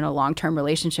who's been in a long-term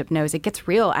relationship knows, it gets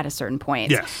real at a certain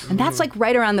point. Yes. And that's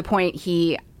right around the point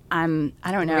I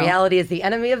don't know. Reality is the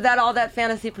enemy of all that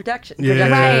fantasy protection. Yeah.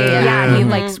 Right. Yeah.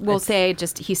 He we'll say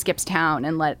he skips town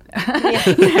and let.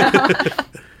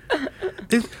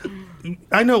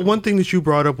 I know one thing that you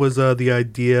brought up was the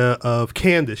idea of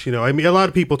Candace. I mean, a lot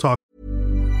of people talk.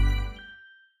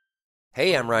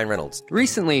 Hey, I'm Ryan Reynolds.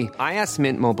 Recently, I asked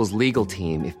Mint Mobile's legal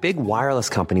team if big wireless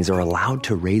companies are allowed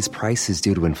to raise prices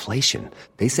due to inflation.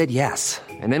 They said yes.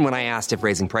 And then when I asked if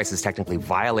raising prices technically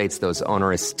violates those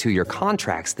onerous 2-year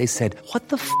contracts, they said, "What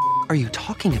the f*** are you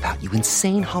talking about, you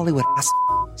insane Hollywood ass?"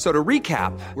 So to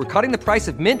recap, we're cutting the price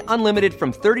of Mint Unlimited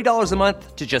from $30 a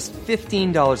month to just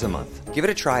 $15 a month. Give it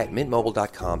a try at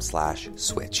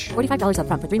mintmobile.com/switch. $45 up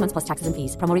front for 3 months plus taxes and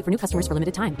fees. Promo rate for new customers for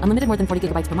limited time. Unlimited more than 40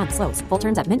 gigabytes per month. Slows full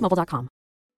terms at mintmobile.com.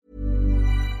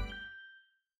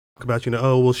 About,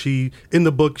 she in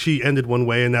the book she ended one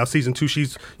way, and now season 2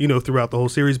 she's throughout the whole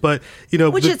series, but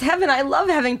which is heaven. I love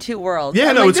having 2 worlds.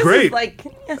 Yeah, no, it's great.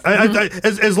 Yes.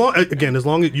 As long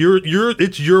as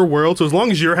it's your world, so as long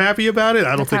as you're happy about it,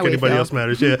 I don't think anybody else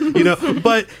matters. Yeah,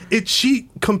 but she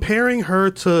comparing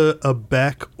her to a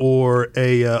Beck or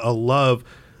a Love,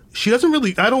 she doesn't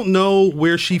really. I don't know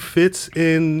where she fits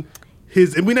in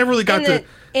his, and we never really got to.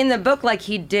 In the book,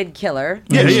 he did kill her.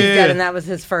 Yeah, she's dead, and that was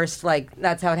his first,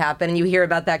 that's how it happened. And you hear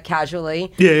about that casually.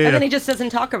 Yeah. And then he just doesn't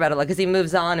talk about it, because he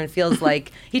moves on and feels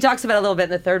like, he talks about it a little bit in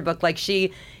the 3rd book,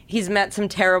 he's met some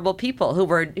terrible people who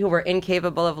were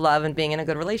incapable of love and being in a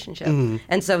good relationship. Mm-hmm.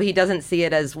 And so he doesn't see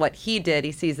it as what he did,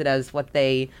 he sees it as what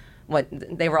they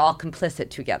were all complicit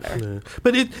together. Yeah.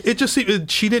 But it just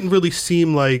seemed, she didn't really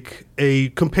seem like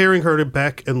comparing her to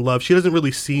Beck and Love, she doesn't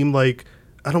really seem like,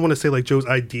 I don't want to say Joe's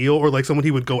ideal or someone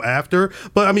he would go after,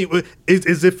 but I mean,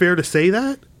 is it fair to say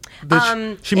that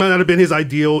she might not have been his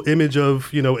ideal image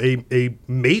of a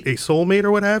mate, a soulmate,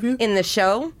 or what have you in the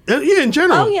show? Yeah, in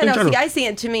general. Oh yeah, see, I see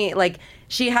it to me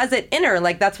she has it in her.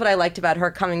 That's what I liked about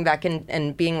her coming back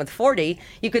and being with 40.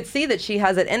 You could see that she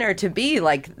has it in her to be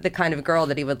the kind of girl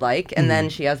that he would like, and then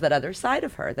she has that other side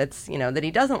of her that's that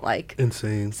he doesn't like.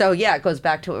 Insane. So yeah, it goes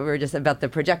back to what we were just about, the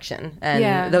projection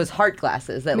and those heart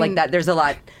glasses that that. There's a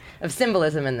lot of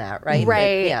symbolism in that, right?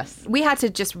 Right. Yes. We had to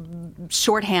just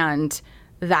shorthand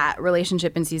that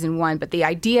relationship in season 1, but the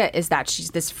idea is that she's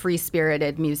this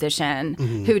free-spirited musician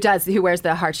who wears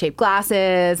the heart-shaped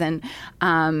glasses, and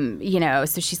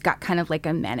so she's got kind of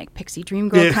a manic pixie dream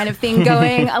girl kind of thing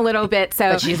going a little bit.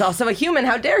 So, but she's also a human.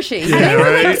 How dare she? Yeah, and they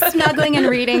were snuggling and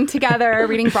reading together,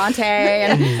 reading Bronte,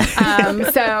 and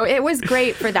so it was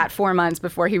great for that 4 months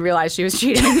before he realized she was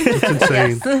cheating. It's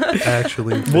insane,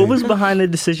 actually. Insane. What was behind the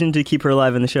decision to keep her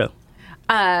alive in the show?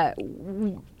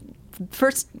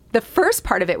 The first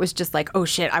part of it was just oh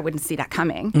shit, I wouldn't see that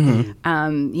coming.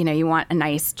 Mm-hmm. You want a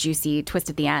nice juicy twist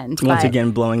at the end. Once again,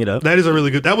 blowing it up. That was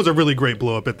a really great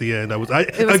blow up at the end.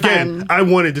 I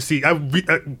wanted to see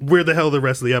where the hell the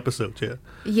rest of the episodes.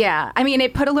 Yeah. I mean,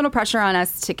 it put a little pressure on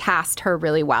us to cast her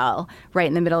really well right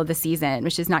in the middle of the season,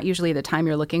 which is not usually the time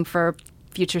you're looking for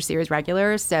future series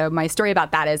regulars. So my story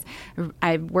about that is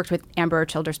I worked with Amber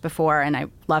Childers before, and I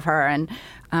love her, and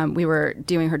we were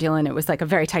doing her deal, and it was a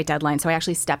very tight dedeadline. So I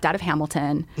actually stepped out of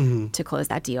Hamilton to close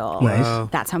that deal. Nice. Wow.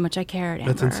 That's how much I cared,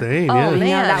 Amber. That's insane. Oh, yeah.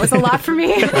 man, that was a lot for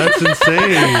me. That's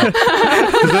insane.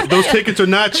 Those tickets are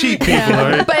not cheap, people.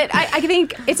 Yeah. Right? But I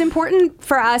think it's important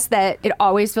for us that it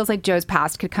always feels like Joe's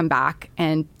past could come back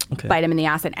and bite him in the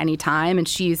ass at any time, and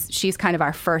she's kind of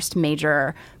our first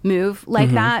major move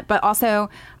that. But also,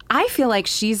 I feel like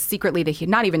she's secretly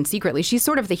not even secretly, she's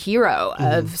sort of the hero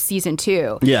of season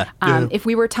 2. Yeah. If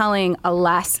we were telling a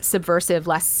less subversive,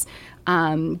 less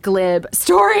glib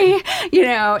story,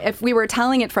 if we were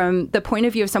telling it from the point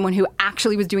of view of someone who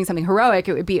actually was doing something heroic,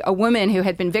 it would be a woman who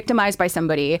had been victimized by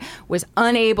somebody, was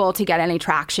unable to get any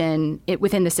traction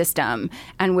within the system,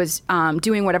 and was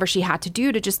doing whatever she had to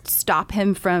do to just stop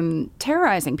him from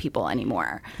terrorizing people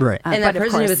anymore. Right. And that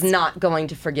person who was not going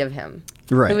to forgive him.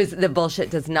 Right. Who is the bullshit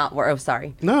does not work. Oh,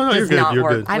 sorry. No, you're good. You're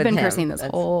good. I've been cursing this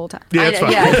whole time. Yeah, that's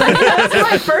fine. Yeah,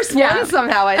 that's my first one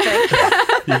somehow, I think.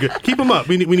 You're good. Keep them up.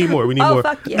 We need more. We need more. Oh,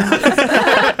 fuck yeah.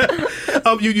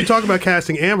 You talk about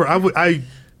casting Amber. I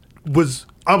was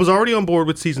already on board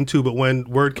with season 2, but when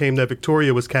word came that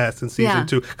Victoria was cast in season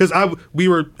 2, because we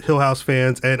were Hill House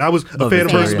fans, and I was a fan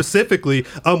of her specifically.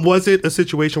 Was it a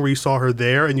situation where you saw her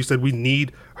there and you said, we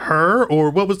need her,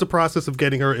 or what was the process of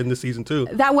getting her into season 2?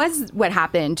 That was what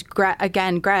happened. Greg, I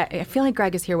feel like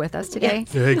Greg is here with us today.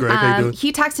 Yeah. Hey, Greg, how you doing?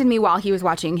 He texted me while he was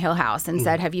watching Hill House and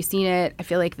said, have you seen it? I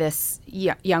feel like this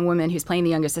young woman who's playing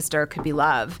the youngest sister could be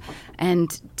Love.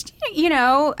 And,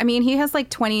 I mean, he has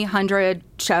 2,000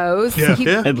 shows.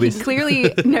 He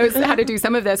clearly knows how to do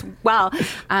some of this well.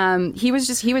 He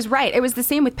was right. It was the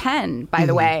same with Penn, by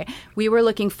the way. We were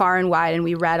looking far and wide, and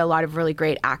we read a lot of really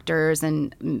great actors,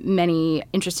 and many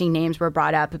interesting names were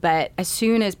brought up. But as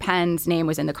soon as Penn's name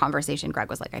was in the conversation, Greg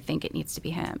was like, I think it needs to be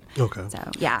him. Okay. So,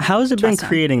 yeah. How has it been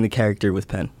creating the character with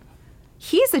Penn?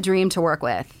 He's a dream to work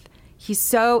with.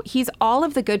 He's all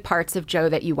of the good parts of Joe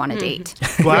that you want to date.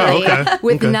 Wow, really, okay.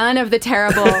 with none of the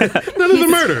terrible, none of the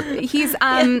murder. He's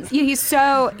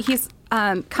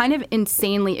kind of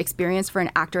insanely experienced for an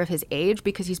actor of his age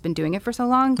because he's been doing it for so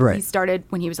long. Right. He started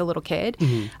when he was a little kid,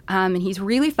 and he's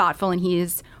really thoughtful, and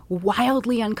he's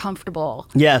wildly uncomfortable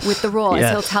with the role,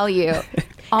 as he'll tell you.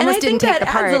 Almost didn't take the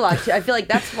part. And I think that adds a lot too. I feel like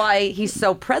that's why he's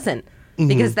so present.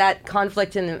 Because that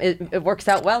conflict it works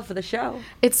out well for the show.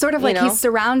 It's sort of like he's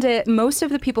surrounded. Most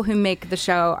of the people who make the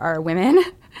show are women.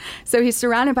 So he's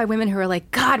surrounded by women who are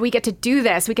like, God, we get to do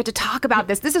this. We get to talk about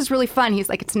this. This is really fun. He's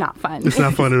like, it's not fun. It's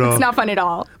not fun at all. It's not fun at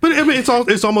all. But I mean,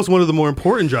 it's almost one of the more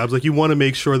important jobs. Like, you want to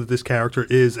make sure that this character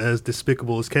is as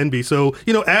despicable as can be. So,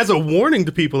 as a warning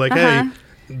to people, like, hey,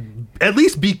 at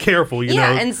least be careful, you know?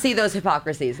 and see those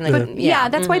hypocrisies. And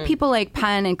that's why people like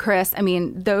Penn and Chris, I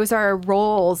mean, those are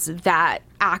roles that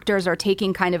actors are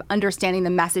taking, kind of understanding the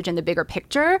message and the bigger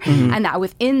picture, and that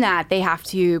within that they have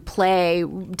to play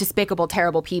despicable,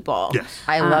 terrible people. Yes.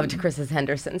 I loved Chris's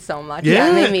Henderson so much.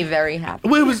 Yeah. It made me very happy.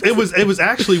 Well, it was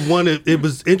actually it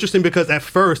was interesting because at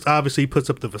first, obviously, he puts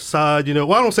up the facade,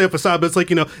 well, I don't say a facade, but it's like,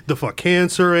 the fuck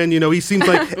cancer, and, he seems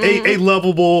like a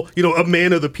lovable, a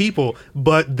man of the people,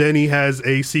 but then he has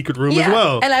a secret room as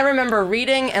well. And I remember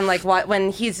reading and like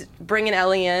when he's bringing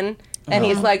Ellie in, and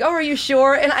he's like, "Oh, are you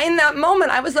sure?" And in that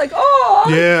moment, I was like, "Oh,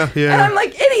 yeah." And I'm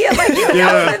like, "Idiot!" Like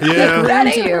that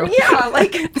ain't you. Yeah,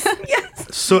 like yes.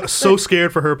 So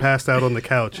scared for her passed out on the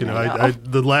couch. I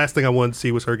the last thing I wanted to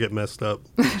see was her get messed up.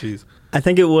 Jeez. I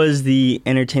think it was the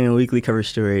Entertainment Weekly cover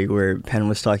story where Penn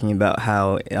was talking about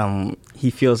how he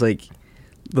feels like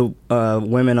the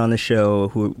women on the show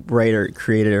who write or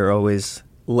created are always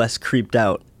less creeped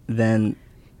out than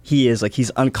he is. Like,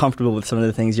 he's uncomfortable with some of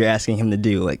the things you're asking him to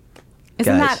do. Like,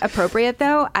 isn't that appropriate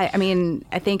though? I mean,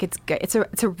 I think it's good.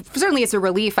 Certainly it's a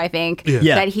relief. I think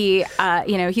that he,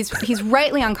 he's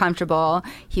rightly uncomfortable.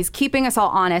 He's keeping us all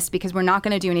honest because we're not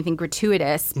going to do anything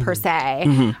gratuitous per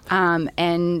se.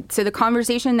 And so the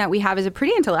conversation that we have is a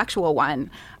pretty intellectual one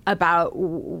about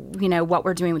what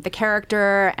we're doing with the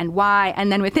character and why,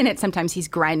 and then within it sometimes he's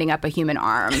grinding up a human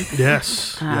arm.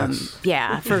 Yes.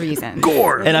 Yeah, for reasons.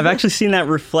 Gore. And I've actually seen that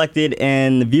reflected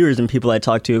in the viewers and people I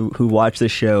talk to who watch the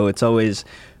show. It's always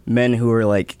men who are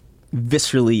like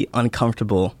viscerally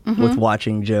uncomfortable with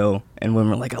watching Joe, and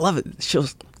women are like, I love it. The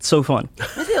show's so fun.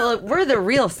 We're the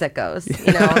real sickos,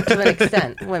 to an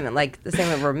extent. Women, like the same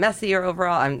way we're messier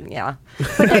overall.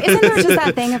 But isn't there just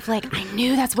that thing of like, I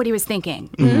knew that's what he was thinking,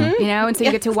 and so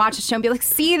you get to watch the show and be like,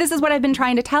 see, this is what I've been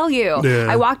trying to tell you. Yeah.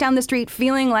 I walk down the street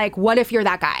feeling like, what if you're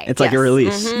that guy? It's like a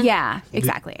release. Yeah,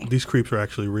 exactly. These creeps are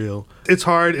actually real. It's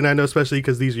hard, and I know especially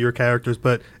because these are your characters,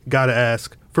 but gotta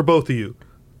ask, for both of you,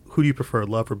 who do you prefer,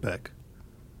 Love or Beck?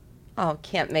 Oh,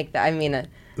 can't make that. I mean,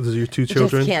 those are your two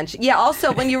children? Just can't. Yeah,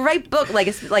 also, when you write book, like,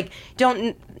 it's like,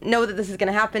 don't know that this is going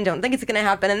to happen, don't think it's going to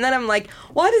happen, and then I'm like,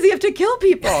 why does he have to kill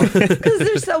people? Because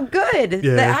they're so good,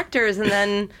 the actors, and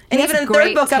then, and even in the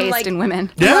third book, I'm like, in women.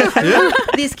 Yeah.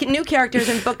 These new characters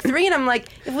in book 3, and I'm like,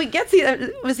 if we get to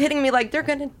it was hitting me like, they're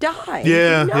going to die.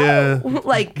 Yeah.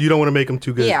 Like, you don't want to make them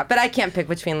too good. Yeah, but I can't pick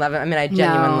between Love. I mean, I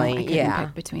genuinely, I couldn't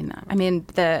pick between them. I mean,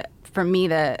 for me,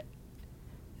 the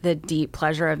deep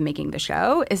pleasure of making the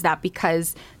show is that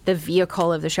because the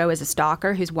vehicle of the show is a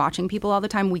stalker who's watching people all the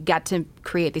time, we get to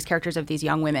create these characters of these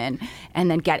young women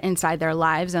and then get inside their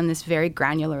lives on this very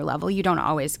granular level you don't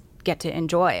always get to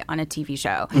enjoy on a TV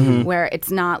show, where it's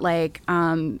not like,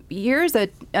 here's a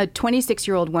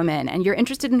 26-year-old woman and you're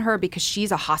interested in her because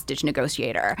she's a hostage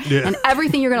negotiator. Yeah. And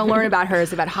everything you're going to learn about her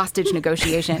is about hostage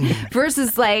negotiation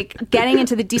versus like getting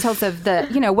into the details of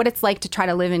what it's like to try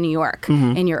to live in New York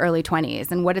in your early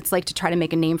 20s and what it's like to try to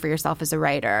make a name for yourself as a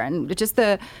writer and just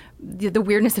the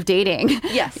weirdness of dating.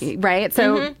 Yes. Right?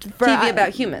 So for TV about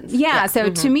humans. Yeah.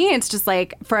 So to me, it's just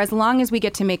like, for as long as we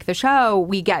get to make the show,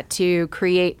 we get to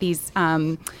create these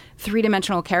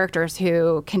three-dimensional characters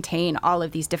who contain all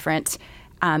of these different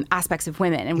aspects of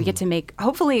women, and we get to make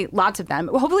hopefully lots of them.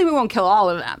 Hopefully, we won't kill all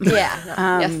of them.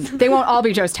 Yeah, they won't all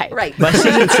be Joe's type. Right. By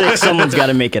season 6, someone's got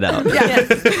to make it out.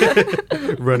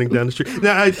 Running down the street.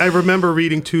 Now, I remember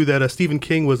reading too that Stephen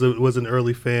King was an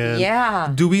early fan.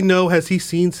 Yeah. Do we know? Has he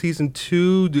seen season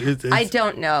 2? I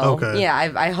don't know. Okay. Yeah,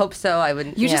 I hope so. I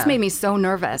would. You just made me so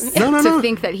nervous to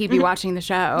think that he'd be watching the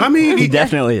show. I mean, he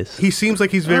definitely is. He seems like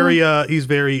he's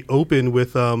very open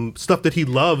with stuff that he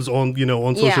loves on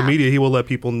social media. He will let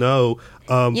people know.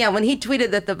 When he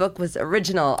tweeted that the book was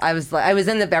original, I was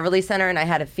in the Beverly Center and I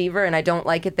had a fever and I don't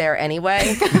like it there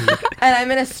anyway. And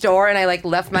I'm in a store and I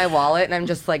left my wallet and I'm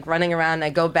just running around and I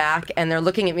go back and they're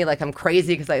looking at me like I'm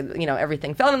crazy because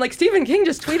everything fell. And I'm like, Stephen King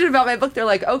just tweeted about my book. They're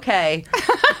like, okay,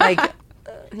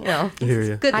 you know, I hear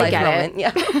you. good I life get moment. it.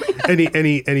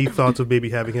 Yeah. Any thoughts of maybe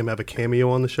having him have a cameo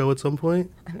on the show at some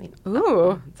point? I mean,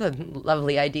 Ooh. it's a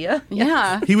lovely idea.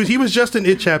 Yeah. He was just in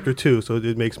It Chapter 2, so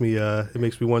it makes me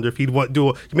wonder if he'd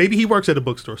maybe he works at a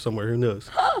bookstore somewhere. Who knows?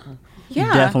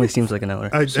 Yeah. Definitely seems like an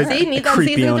owner. See, need that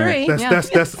Creepy season owner. 3.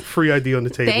 That's a free idea on the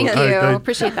table. Thank you.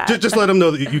 Appreciate that. Just let him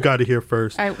know that you got it here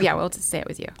first. Yeah, we'll just say it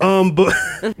with you.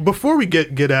 But before we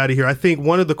get out of here, I think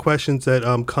one of the questions that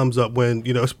comes up when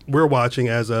we're watching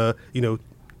as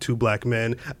two black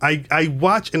men, I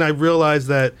watch and I realize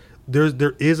that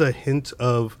there is a hint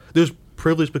of there's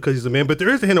privilege because he's a man, but there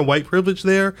is a hint of white privilege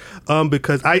there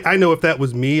because I know if that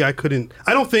was me, I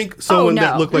don't think someone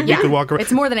that looked like me could walk around.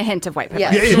 It's more than a hint of white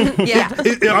privilege. Yeah.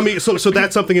 I mean, so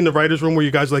that's something in the writer's room where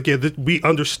you guys are like, we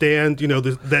understand,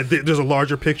 that there's a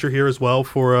larger picture here as well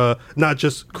for not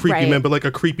just creepy men, but like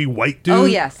a creepy white dude. Oh,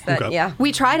 yes. Okay. Yeah.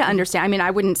 We try to understand. I mean, I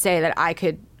wouldn't say that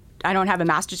I don't have a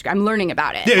master's degree. I'm learning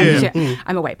about it.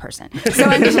 I'm a white person. So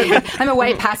I'm a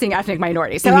white passing ethnic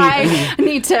minority. So I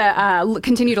need to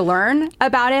continue to learn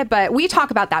about it. But we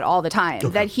talk about that all the time,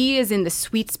 that he is in the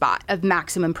sweet spot of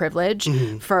maximum privilege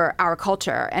for our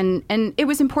culture. And it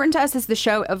was important to us as the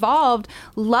show evolved.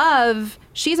 Love,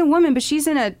 she's a woman, but she's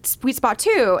in a sweet spot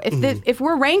too. If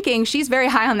we're ranking, she's very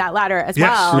high on that ladder as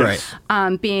well.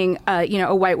 Right. Being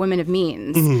a white woman of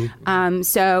means.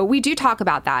 So we do talk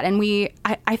about that, and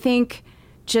I think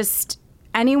just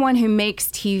anyone who makes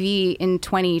TV in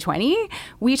 2020,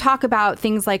 we talk about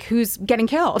things like who's getting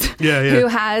killed, who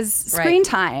has screen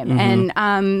time.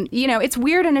 And, it's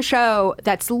weird in a show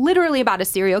that's literally about a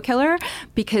serial killer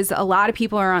because a lot of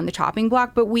people are on the chopping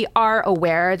block, but we are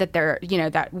aware that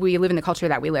that we live in the culture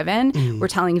that we live in. We're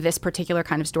telling this particular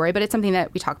kind of story, but it's something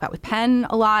that we talk about with Penn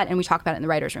a lot, and we talk about it in the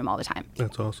writer's room all the time.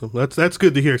 That's awesome. That's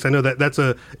good to hear, because I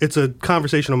know it's a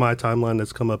conversation on my timeline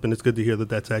that's come up, and it's good to hear that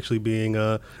that's actually being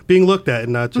looked at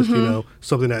and not just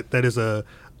something that is a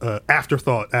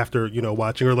afterthought after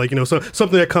watching, or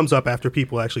something that comes up after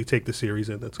people actually take the series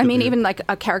in. That's even like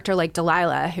a character like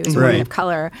Delilah, who's a woman of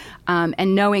color,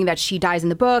 and knowing that she dies in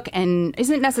the book and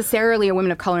isn't necessarily a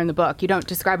woman of color in the book. You don't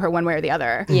describe her one way or the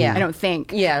other. I don't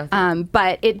think.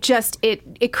 But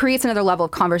it creates another level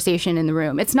of conversation in the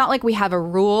room. It's not like we have a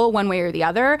rule one way or the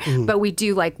other, but we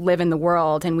do live in the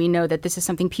world, and we know that this is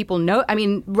something people know. I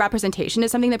mean, representation is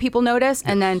something that people notice,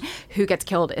 and then who gets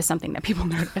killed is something that people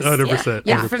notice. 100%.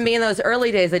 Yeah. For me in those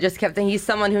early days, I just kept thinking he's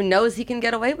someone who knows he can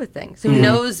get away with things, who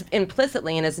knows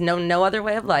implicitly and has known no other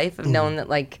way of life, have known that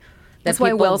that's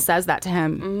why Will says that to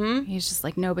him. He's just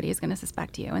like, nobody is going to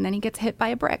suspect you, and then he gets hit by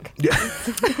a brick. Yeah.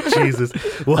 Jesus.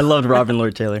 Well, I loved Robin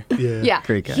Lord Taylor. Yeah.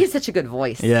 Great guy. He has such a good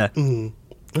voice. Yeah.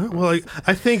 Well,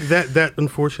 I think that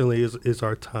unfortunately is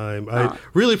our time. I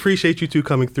really appreciate you two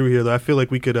coming through here, though. I feel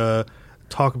like we could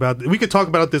talk about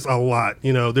this a lot.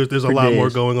 There's a lot more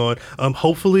going on.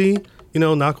 Hopefully,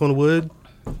 knock on wood,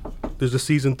 there's a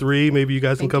season 3. Maybe you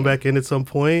guys can come back in at some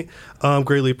point.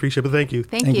 Greatly appreciate it. But thank you.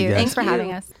 Thank you. Thanks for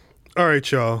having us. All right,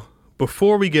 y'all.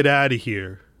 Before we get out of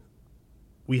here,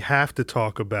 we have to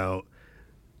talk about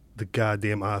the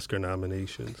goddamn Oscar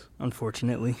nominations.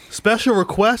 Unfortunately. Special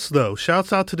requests, though.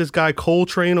 Shouts out to this guy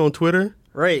Coltrane on Twitter.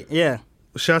 Right, yeah.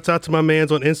 Shouts out to my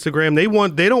mans on Instagram.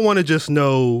 They don't want to just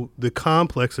know the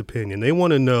complex opinion. They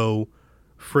want to know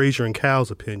Fraser and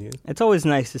Cal's opinion. It's always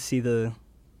nice to see the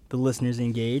listeners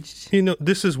engaged.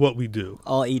 This is what we do.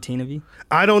 All 18 of you.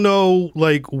 I don't know,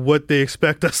 what they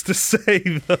expect us to say,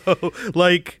 though.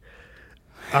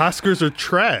 Oscars are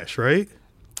trash, right?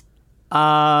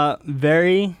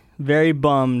 Very, very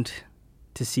bummed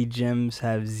to see Gems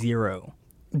have 0.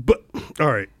 But,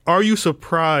 all right. Are you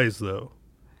surprised, though?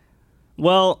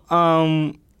 Well,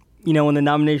 when the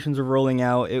nominations were rolling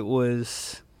out, it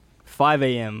was 5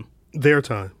 a.m. Their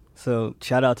time. So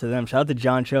shout out to them. Shout out to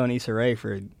John Cho and Issa Rae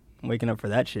for waking up for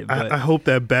that shit. But I hope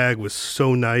that bag was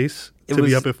so nice to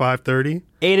be up at 5:30.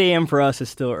 8 a.m. for us is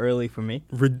still early for me.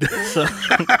 So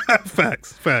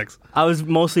Facts. I was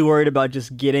mostly worried about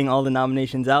just getting all the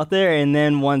nominations out there. And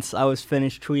then once I was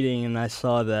finished tweeting and I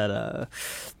saw that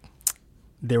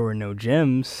there were no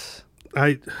Gems.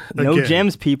 No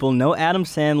Gems, people. No Adam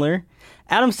Sandler.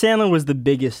 Adam Sandler was the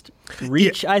biggest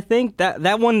reach, I think.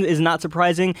 That one is not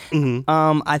surprising.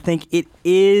 I think it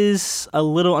is a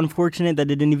little unfortunate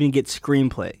that it didn't even get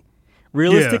screenplay.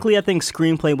 Realistically, I think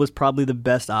screenplay was probably the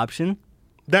best option.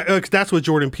 That's what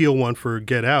Jordan Peele won for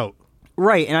Get Out.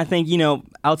 Right, and I think,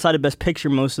 outside of Best Picture,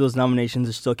 most of those nominations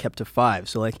are still kept to 5.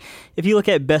 So, if you look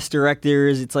at Best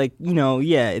Directors, it's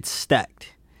it's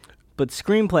stacked. But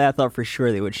screenplay, I thought for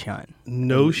sure they would shine.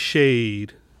 No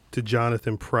shade to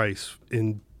Jonathan Pryce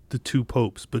in The Two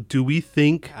Popes, but do we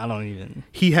think I don't even.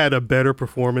 he had a better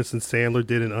performance than Sandler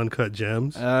did in Uncut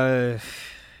Gems? Uh,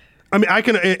 I mean,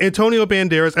 Antonio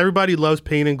Banderas, everybody loves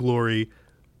Pain and Glory.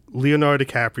 Leonardo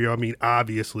DiCaprio, I mean,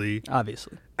 obviously.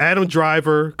 Adam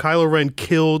Driver, Kylo Ren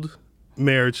killed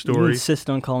Marriage Story. You insist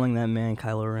on calling that man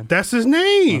Kylo Ren. That's his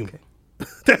name. Okay.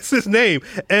 That's his name.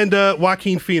 And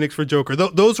Joaquin Phoenix for Joker.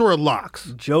 Those were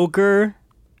locks. Joker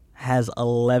has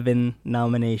 11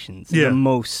 nominations. Yeah. The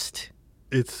most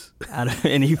It's out of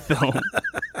any film.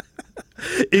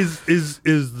 is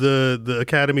the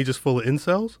Academy just full of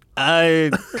incels?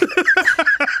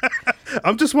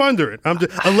 I'm just wondering.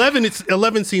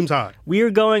 11 seems high. We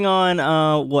are going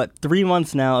on 3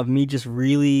 months now of me just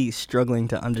really struggling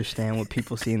to understand what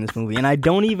people see in this movie, and I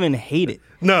don't even hate it.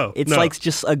 No, it's like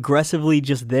just aggressively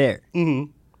just there.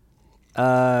 Mm-hmm.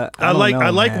 I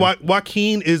like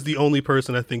Joaquin is the only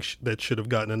person I think that should have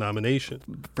gotten a nomination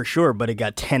for sure, but it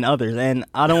got 10 others, and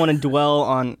I don't want to dwell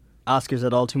on Oscars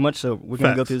at all too much, so we're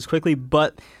going to go through this quickly.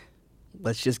 But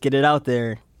let's just get it out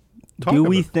there. Do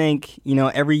we think,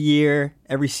 every year,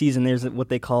 every season, there's what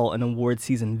they call an award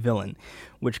season villain,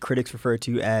 which critics refer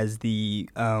to as a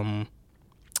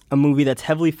movie that's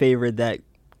heavily favored that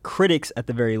critics, at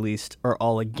the very least, are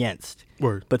all against,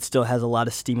 but still has a lot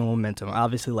of steam and momentum.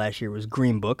 Obviously, last year was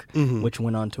Green Book, which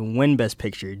went on to win Best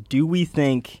Picture. Do we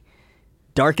think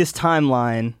Darkest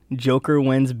Timeline, Joker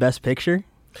wins Best Picture?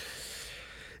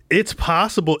 It's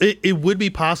possible. It would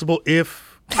be possible if...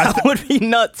 That would be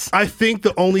nuts. I think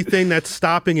the only thing that's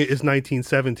stopping it is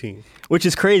 1917. Which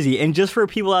is crazy. And just for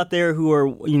people out there who are,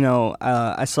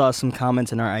 I saw some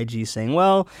comments in our IG saying,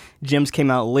 well, Gems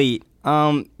came out late.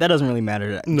 That doesn't really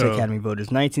matter to Academy voters.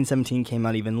 1917 came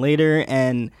out even later,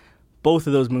 and both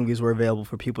of those movies were available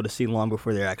for people to see long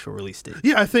before their actual release date.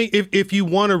 Yeah, I think if you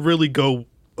want to really go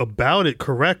about it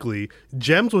correctly,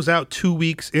 Gems was out 2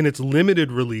 weeks in its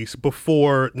limited release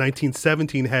before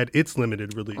 1917 had its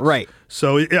limited release. Right.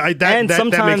 So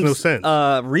that makes no sense.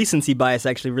 Recency bias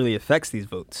actually really affects these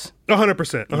votes.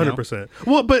 100%. 100%.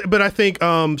 Well, but I think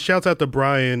shouts out to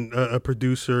Brian, a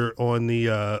producer on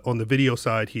the video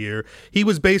side here. He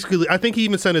was basically, I think he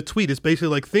even sent a tweet. It's basically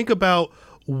like, think about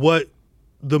what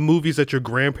the movies that your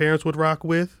grandparents would rock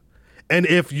with, and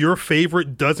if your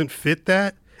favorite doesn't fit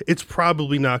that, it's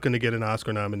probably not going to get an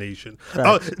Oscar nomination.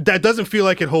 That doesn't feel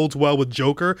like it holds well with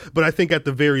Joker, but I think at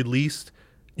the very least,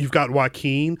 you've got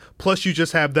Joaquin, plus you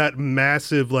just have that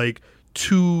massive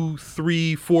 2,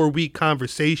 3, 4 week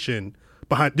conversation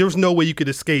behind. There was no way you could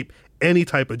escape any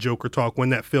type of Joker talk when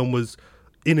that film was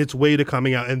in its way to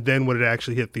coming out, and then when it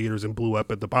actually hit theaters and blew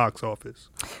up at the box office.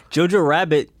 Jojo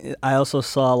Rabbit, I also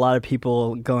saw a lot of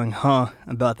people going,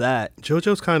 about that.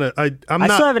 Jojo's kind of... I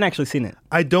still haven't actually seen it.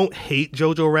 I don't hate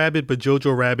Jojo Rabbit, but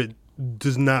Jojo Rabbit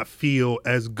does not feel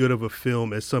as good of a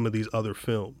film as some of these other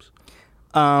films.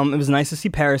 It was nice to see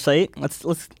Parasite. Let's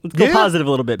go positive a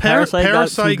little bit.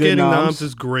 Parasite getting noms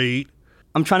is great.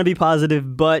 I'm trying to be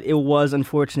positive, but it was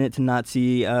unfortunate to not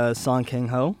see Song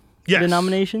Kang-ho. Yes. The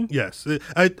nomination? Yes.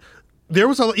 There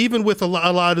was, even with a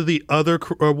lot of the other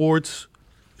awards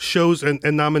shows and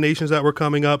nominations that were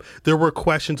coming up, there were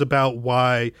questions about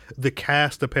why the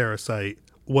cast of Parasite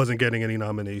wasn't getting any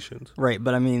nominations. Right,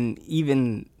 but I mean,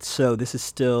 even so, this is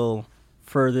still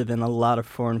further than a lot of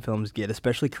foreign films get,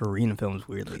 especially Korean films,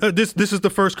 weirdly. This is the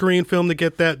first Korean film to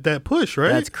get that push, right?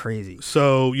 That's crazy.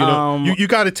 So, you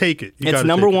got to take it. It's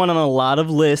number one on a lot of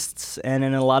lists and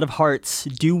in a lot of hearts.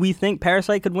 Do we think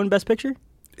Parasite could win Best Picture?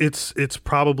 It's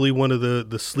probably one of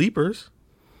the sleepers.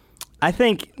 I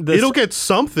think it'll get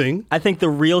something. I think the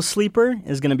real sleeper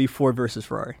is going to be Ford versus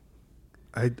Ferrari.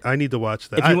 I need to watch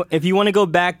that. If you want to go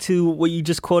back to what you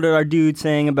just quoted our dude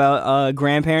saying about a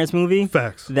grandparents movie,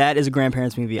 facts. That is a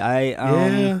grandparents movie.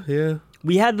 Yeah.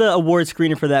 We had the award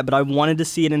screener for that, but I wanted to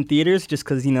see it in theaters just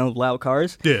because, loud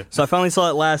cars. Yeah. So I finally saw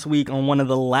it last week on one of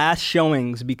the last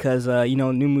showings because,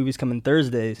 new movies come in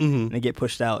Thursdays and they get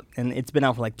pushed out. And it's been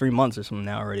out for 3 months or something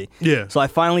now already. Yeah. So I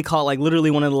finally caught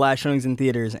literally one of the last showings in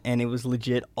theaters, and it was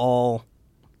legit all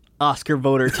Oscar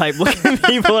voter type looking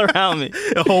people around me.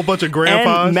 A whole bunch of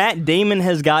grandpas. And Matt Damon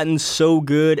has gotten so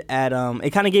good at it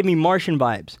kind of gave me Martian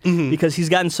vibes because he's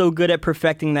gotten so good at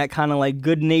perfecting that kind of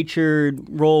good-natured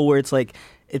role where it's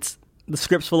it's the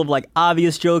script's full of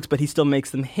obvious jokes, but he still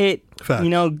makes them hit. Facts.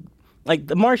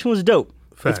 The Martian was dope.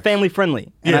 Facts. It's family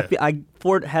friendly. Yeah. And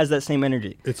Ford has that same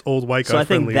energy. It's old white guy friendly. So I think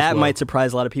friendly that as well. might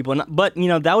surprise a lot of people. But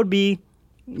that would be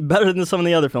better than some of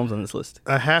the other films on this list.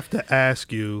 I have to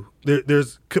ask you,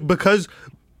 because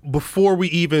before we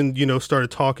even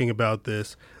started talking about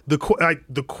this, the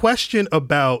question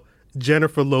about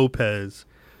Jennifer Lopez,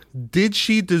 did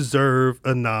she deserve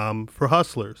a nom for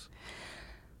Hustlers?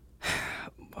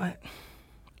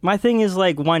 My thing is,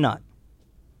 like, why not?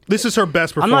 This is her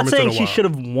best I'm performance not saying in a she while. should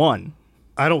have won.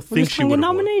 I don't think she would have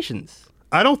won. nominations.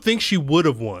 I don't think she would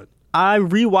have won. I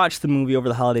rewatched the movie over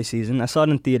the holiday season. I saw it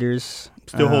in theaters.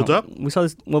 Still holds up? We saw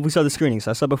the screenings.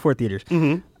 I saw it before theaters.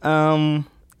 Mm-hmm.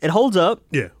 It holds up.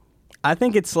 Yeah. I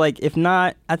think it's like, if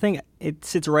not, I think it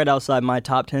sits right outside my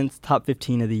top 10, top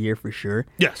 15 of the year for sure.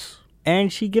 Yes.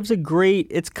 And she gives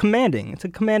it's commanding. It's a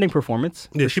commanding performance.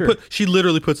 Yeah, for she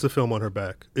literally puts the film on her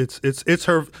back. It's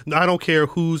her. I don't care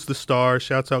who's the star.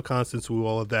 Shouts out Constance Wu,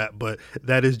 all of that. But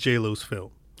that is J-Lo's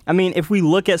film. I mean, if we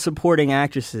look at supporting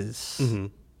actresses, Mm-hmm.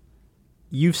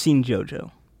 you've seen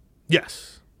JoJo.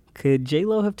 Yes. Could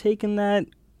J-Lo have taken that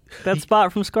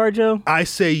spot from ScarJo? I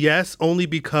say yes, only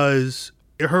because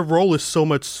her role is so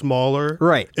much smaller.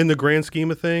 Right. In the grand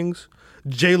scheme of things,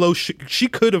 J-Lo, she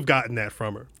could have gotten that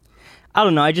from her. I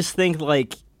don't know. I just think,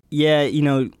 like, yeah,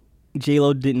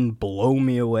 J-Lo didn't blow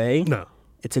me away. No.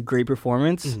 It's a great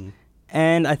performance. Mm-hmm.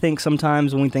 And I think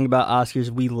sometimes when we think about Oscars,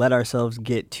 we let ourselves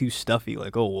get too stuffy.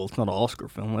 Like, oh, well, it's not an Oscar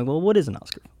film. Like, well, what is an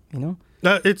Oscar film?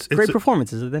 It's great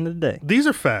performances at the end of the day. These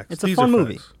are facts. It's a fun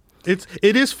movie.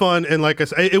 It is fun, and like I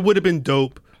said, it would have been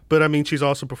dope. But I mean, she's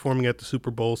also performing at the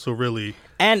Super Bowl, so really.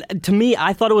 And to me,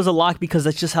 I thought it was a lock because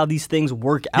that's just how these things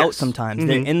work out sometimes. Mm-hmm.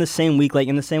 They're in the same week, like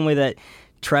in the same way that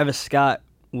Travis Scott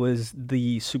was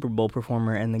the Super Bowl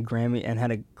performer and the Grammy and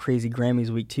had a crazy Grammys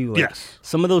week too. Like, yes.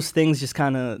 Some of those things just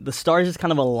kind of, the stars just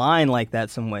kind of align like that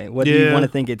some way. Whether you want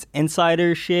to think it's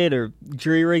insider shit or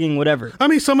jury rigging, whatever. I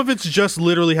mean, some of it's just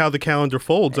literally how the calendar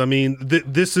folds. I mean,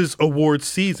 this is awards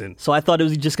season. So I thought it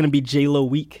was just going to be J-Lo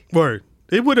week. Word.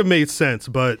 It would have made sense,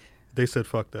 but they said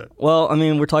fuck that. Well, I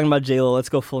mean, we're talking about J-Lo. Let's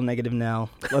go full negative now.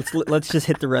 Let's just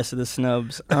hit the rest of the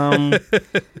snubs.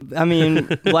 I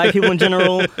mean, black people in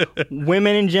general,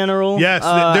 women in general. Yes,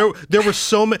 there were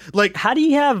so many. Like, how do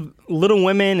you have Little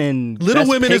Women and Little Best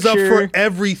Women Picture, is up for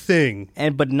everything,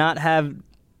 but not have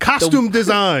costume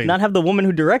design, not have the woman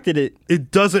who directed it?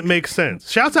 It doesn't make sense.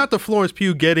 Shouts out to Florence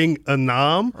Pugh getting a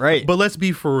nom, right? But let's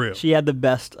be for real. She had the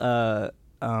best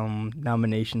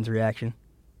nominations reaction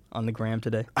on the gram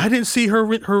today. I didn't see her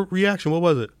reaction. What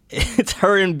was it? It's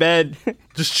her in bed.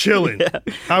 Just chilling. Yeah.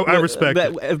 I respect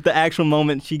it. The actual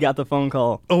moment she got the phone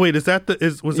call. Oh, wait, was that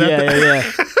Yeah.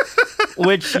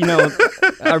 Which,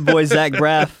 our boy Zach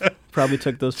Braff probably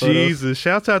took those photos. Jesus.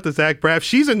 Shouts out to Zach Braff.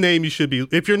 She's a name you should be.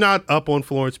 If you're not up on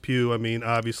Florence Pugh, I mean,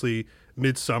 obviously,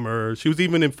 Midsummer. She was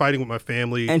even in Fighting with My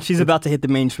Family. And she's about to hit the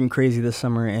mainstream crazy this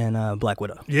summer in Black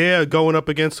Widow. Yeah, going up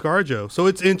against ScarJo. So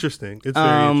it's interesting. It's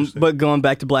very interesting. But going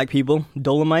back to black people,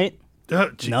 Dolomite,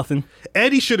 nothing.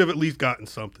 Eddie should have at least gotten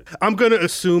something. I'm going to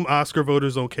assume Oscar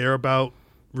voters don't care about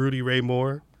Rudy Ray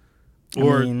Moore.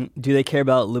 Or, I mean, do they care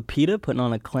about Lupita putting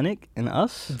on a clinic and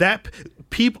Us? That's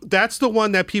the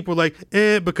one that people are like,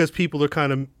 because people are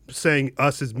kind of saying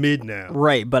Us is mid now.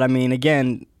 Right, but I mean,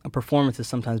 again, a performance is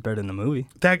sometimes better than the movie.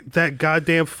 That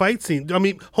goddamn fight scene. I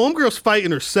mean, Homegirl's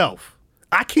fighting herself.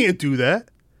 I can't do that.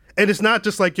 And it's not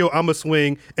just like, yo, I'm a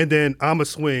swing and then I'm a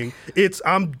swing. It's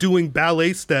I'm doing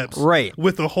ballet steps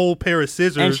with a whole pair of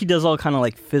scissors. And she does all kind of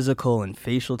like physical and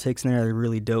facial tics in there. They're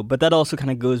really dope. But that also kind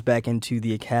of goes back into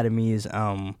the Academy's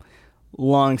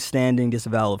long-standing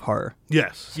disavowal of horror.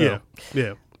 Yes. So,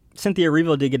 yeah. Cynthia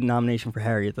Erivo did get a nomination for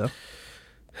Harriet, though.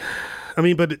 I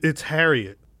mean, but it's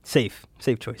Harriet. Safe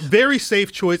choice. Very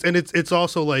safe choice. And it's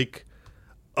also like,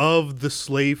 of the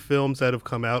slave films that have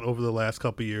come out over the last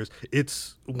couple of years,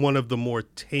 it's one of the more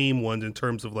tame ones in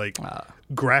terms of like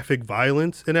graphic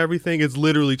violence and everything. It's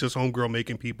literally just homegirl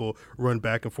making people run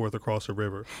back and forth across a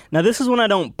river. Now, this is one I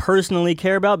don't personally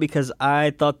care about because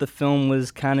I thought the film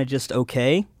was kind of just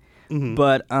okay. Mm-hmm.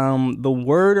 But the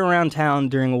word around town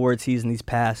during award season these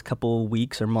past couple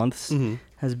weeks or months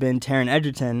has been Taron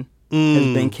Egerton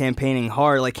has been campaigning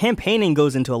hard. Like, campaigning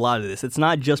goes into a lot of this. It's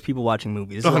not just people watching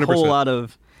movies. There's 100%. A whole lot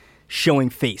of showing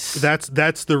face. That's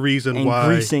the reason and why.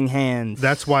 Greasing hands.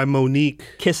 That's why Monique.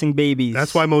 Kissing babies.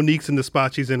 That's why Monique's in the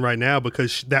spot she's in right now,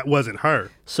 because that wasn't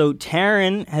her. So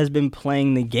Taron has been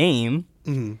playing the game,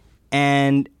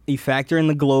 and you factor in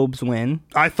the Globes win.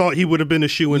 I thought he would have been a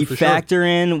shoo-in for sure. You factor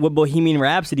in what Bohemian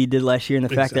Rhapsody did last year and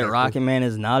the fact that Rocketman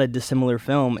is not a dissimilar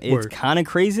film. It's kind of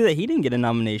crazy that he didn't get a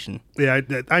nomination. Yeah,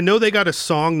 I know they got a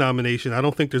song nomination. I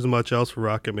don't think there's much else for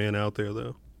Rocketman out there,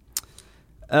 though.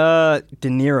 De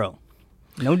Niro.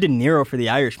 No De Niro for The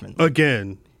Irishman.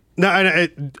 Again. Now,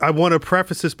 I want to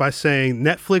preface this by saying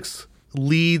Netflix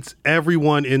leads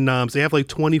everyone in noms. They have like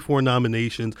 24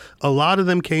 nominations. A lot of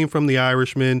them came from The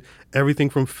Irishman, everything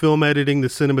from film editing to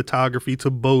cinematography to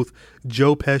both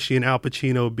Joe Pesci and Al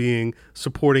Pacino being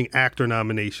supporting actor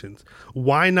nominations.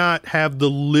 Why not have the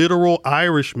literal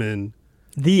Irishman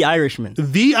The Irishman.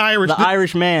 The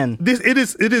Irishman. It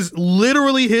is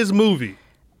literally his movie.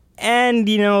 And,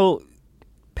 you know,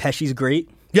 Pesci's great.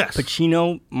 Yes.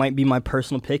 Pacino might be my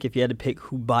personal pick if you had to pick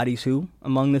who bodies who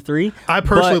among the three. I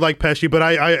personally like Pesci, but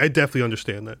I definitely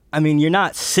understand that. I mean, you're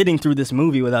not sitting through this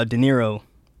movie without De Niro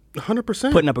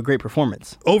 100%. putting up a great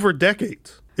performance. Over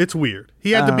decades. It's weird.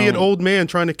 He had to be an old man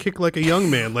trying to kick like a young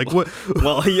man. Like what?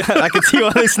 Well, yeah, I could see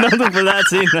why they snubbed him for that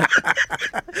scene.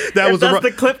 That's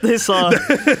the clip they saw.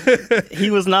 He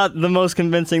was not the most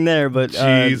convincing there, but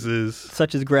Jesus,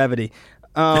 such is gravity.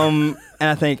 And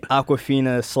I think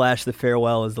Awkwafina / The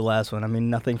Farewell is the last one. I mean,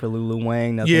 nothing for Lulu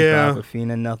Wang, nothing for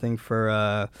Awkwafina, nothing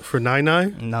for Nai Nai.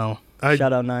 No.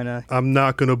 Shout out Nai Nai. I'm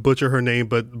not gonna butcher her name,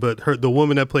 but the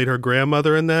woman that played her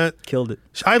grandmother in that killed it.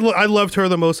 I loved her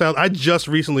the most out. I just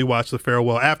recently watched The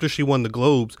Farewell after she won the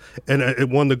Globes, and it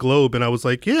won the Globe, and I was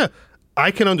like, yeah,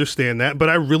 I can understand that, but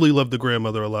I really love the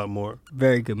grandmother a lot more.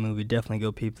 Very good movie. Definitely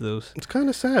go peep those. It's kind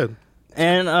of sad.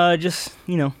 And just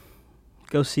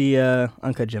go see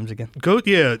Uncut Gems again.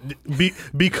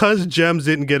 Because Gems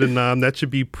didn't get a nom, that should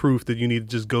be proof that you need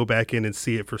to just go back in and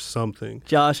see it for something.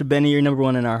 Josh, Benny, you're number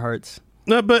one in our hearts.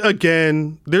 No, but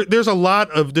again, there's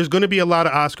going to be a lot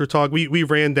of Oscar talk. We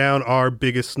ran down our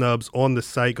biggest snubs on the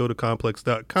site. Go to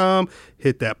complex.com,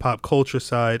 hit that pop culture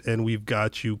side, and we've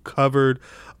got you covered.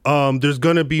 There's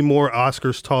going to be more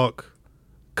Oscars talk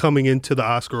coming into the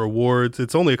Oscar Awards.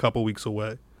 It's only a couple weeks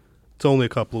away.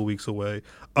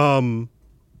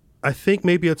 I think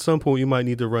maybe at some point we might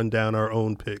need to run down our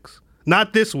own picks.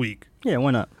 Not this week. Yeah, why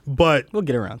not? But we'll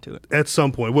get around to it. At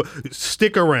some point.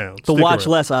 Stick around. Watch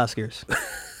less Oscars.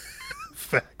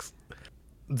 Facts.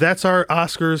 That's our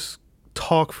Oscars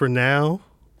talk for now.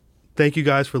 Thank you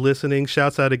guys for listening.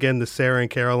 Shouts out again to Sarah and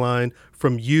Caroline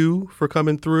from you for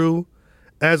coming through.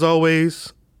 As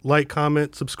always, like,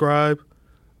 comment, subscribe.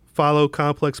 Follow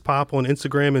Complex Pop on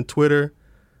Instagram and Twitter.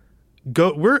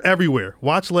 We're everywhere.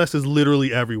 Watch Less is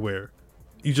literally everywhere.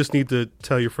 You just need to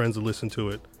tell your friends to listen to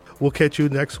it. We'll catch you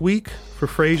next week. For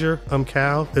Frasier, I'm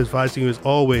Cal, advising you as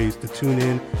always to tune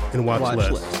in and watch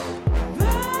less.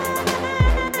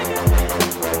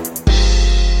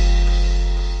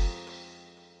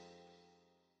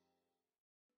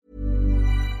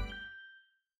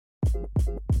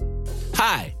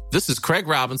 Hi, this is Craig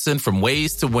Robinson from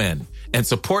Ways to Win, and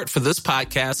support for this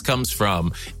podcast comes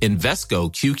from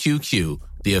Invesco QQQ,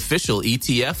 the official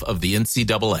ETF of the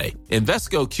NCAA.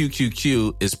 Invesco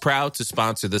QQQ is proud to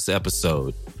sponsor this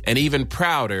episode, and even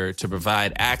prouder to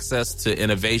provide access to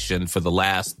innovation for the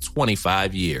last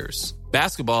 25 years.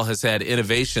 Basketball has had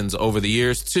innovations over the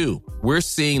years, too. We're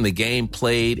seeing the game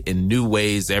played in new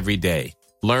ways every day.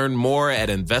 Learn more at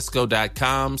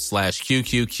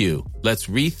Invesco.com/QQQ. Let's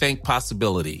rethink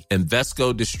possibility.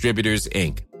 Invesco Distributors,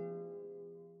 Inc.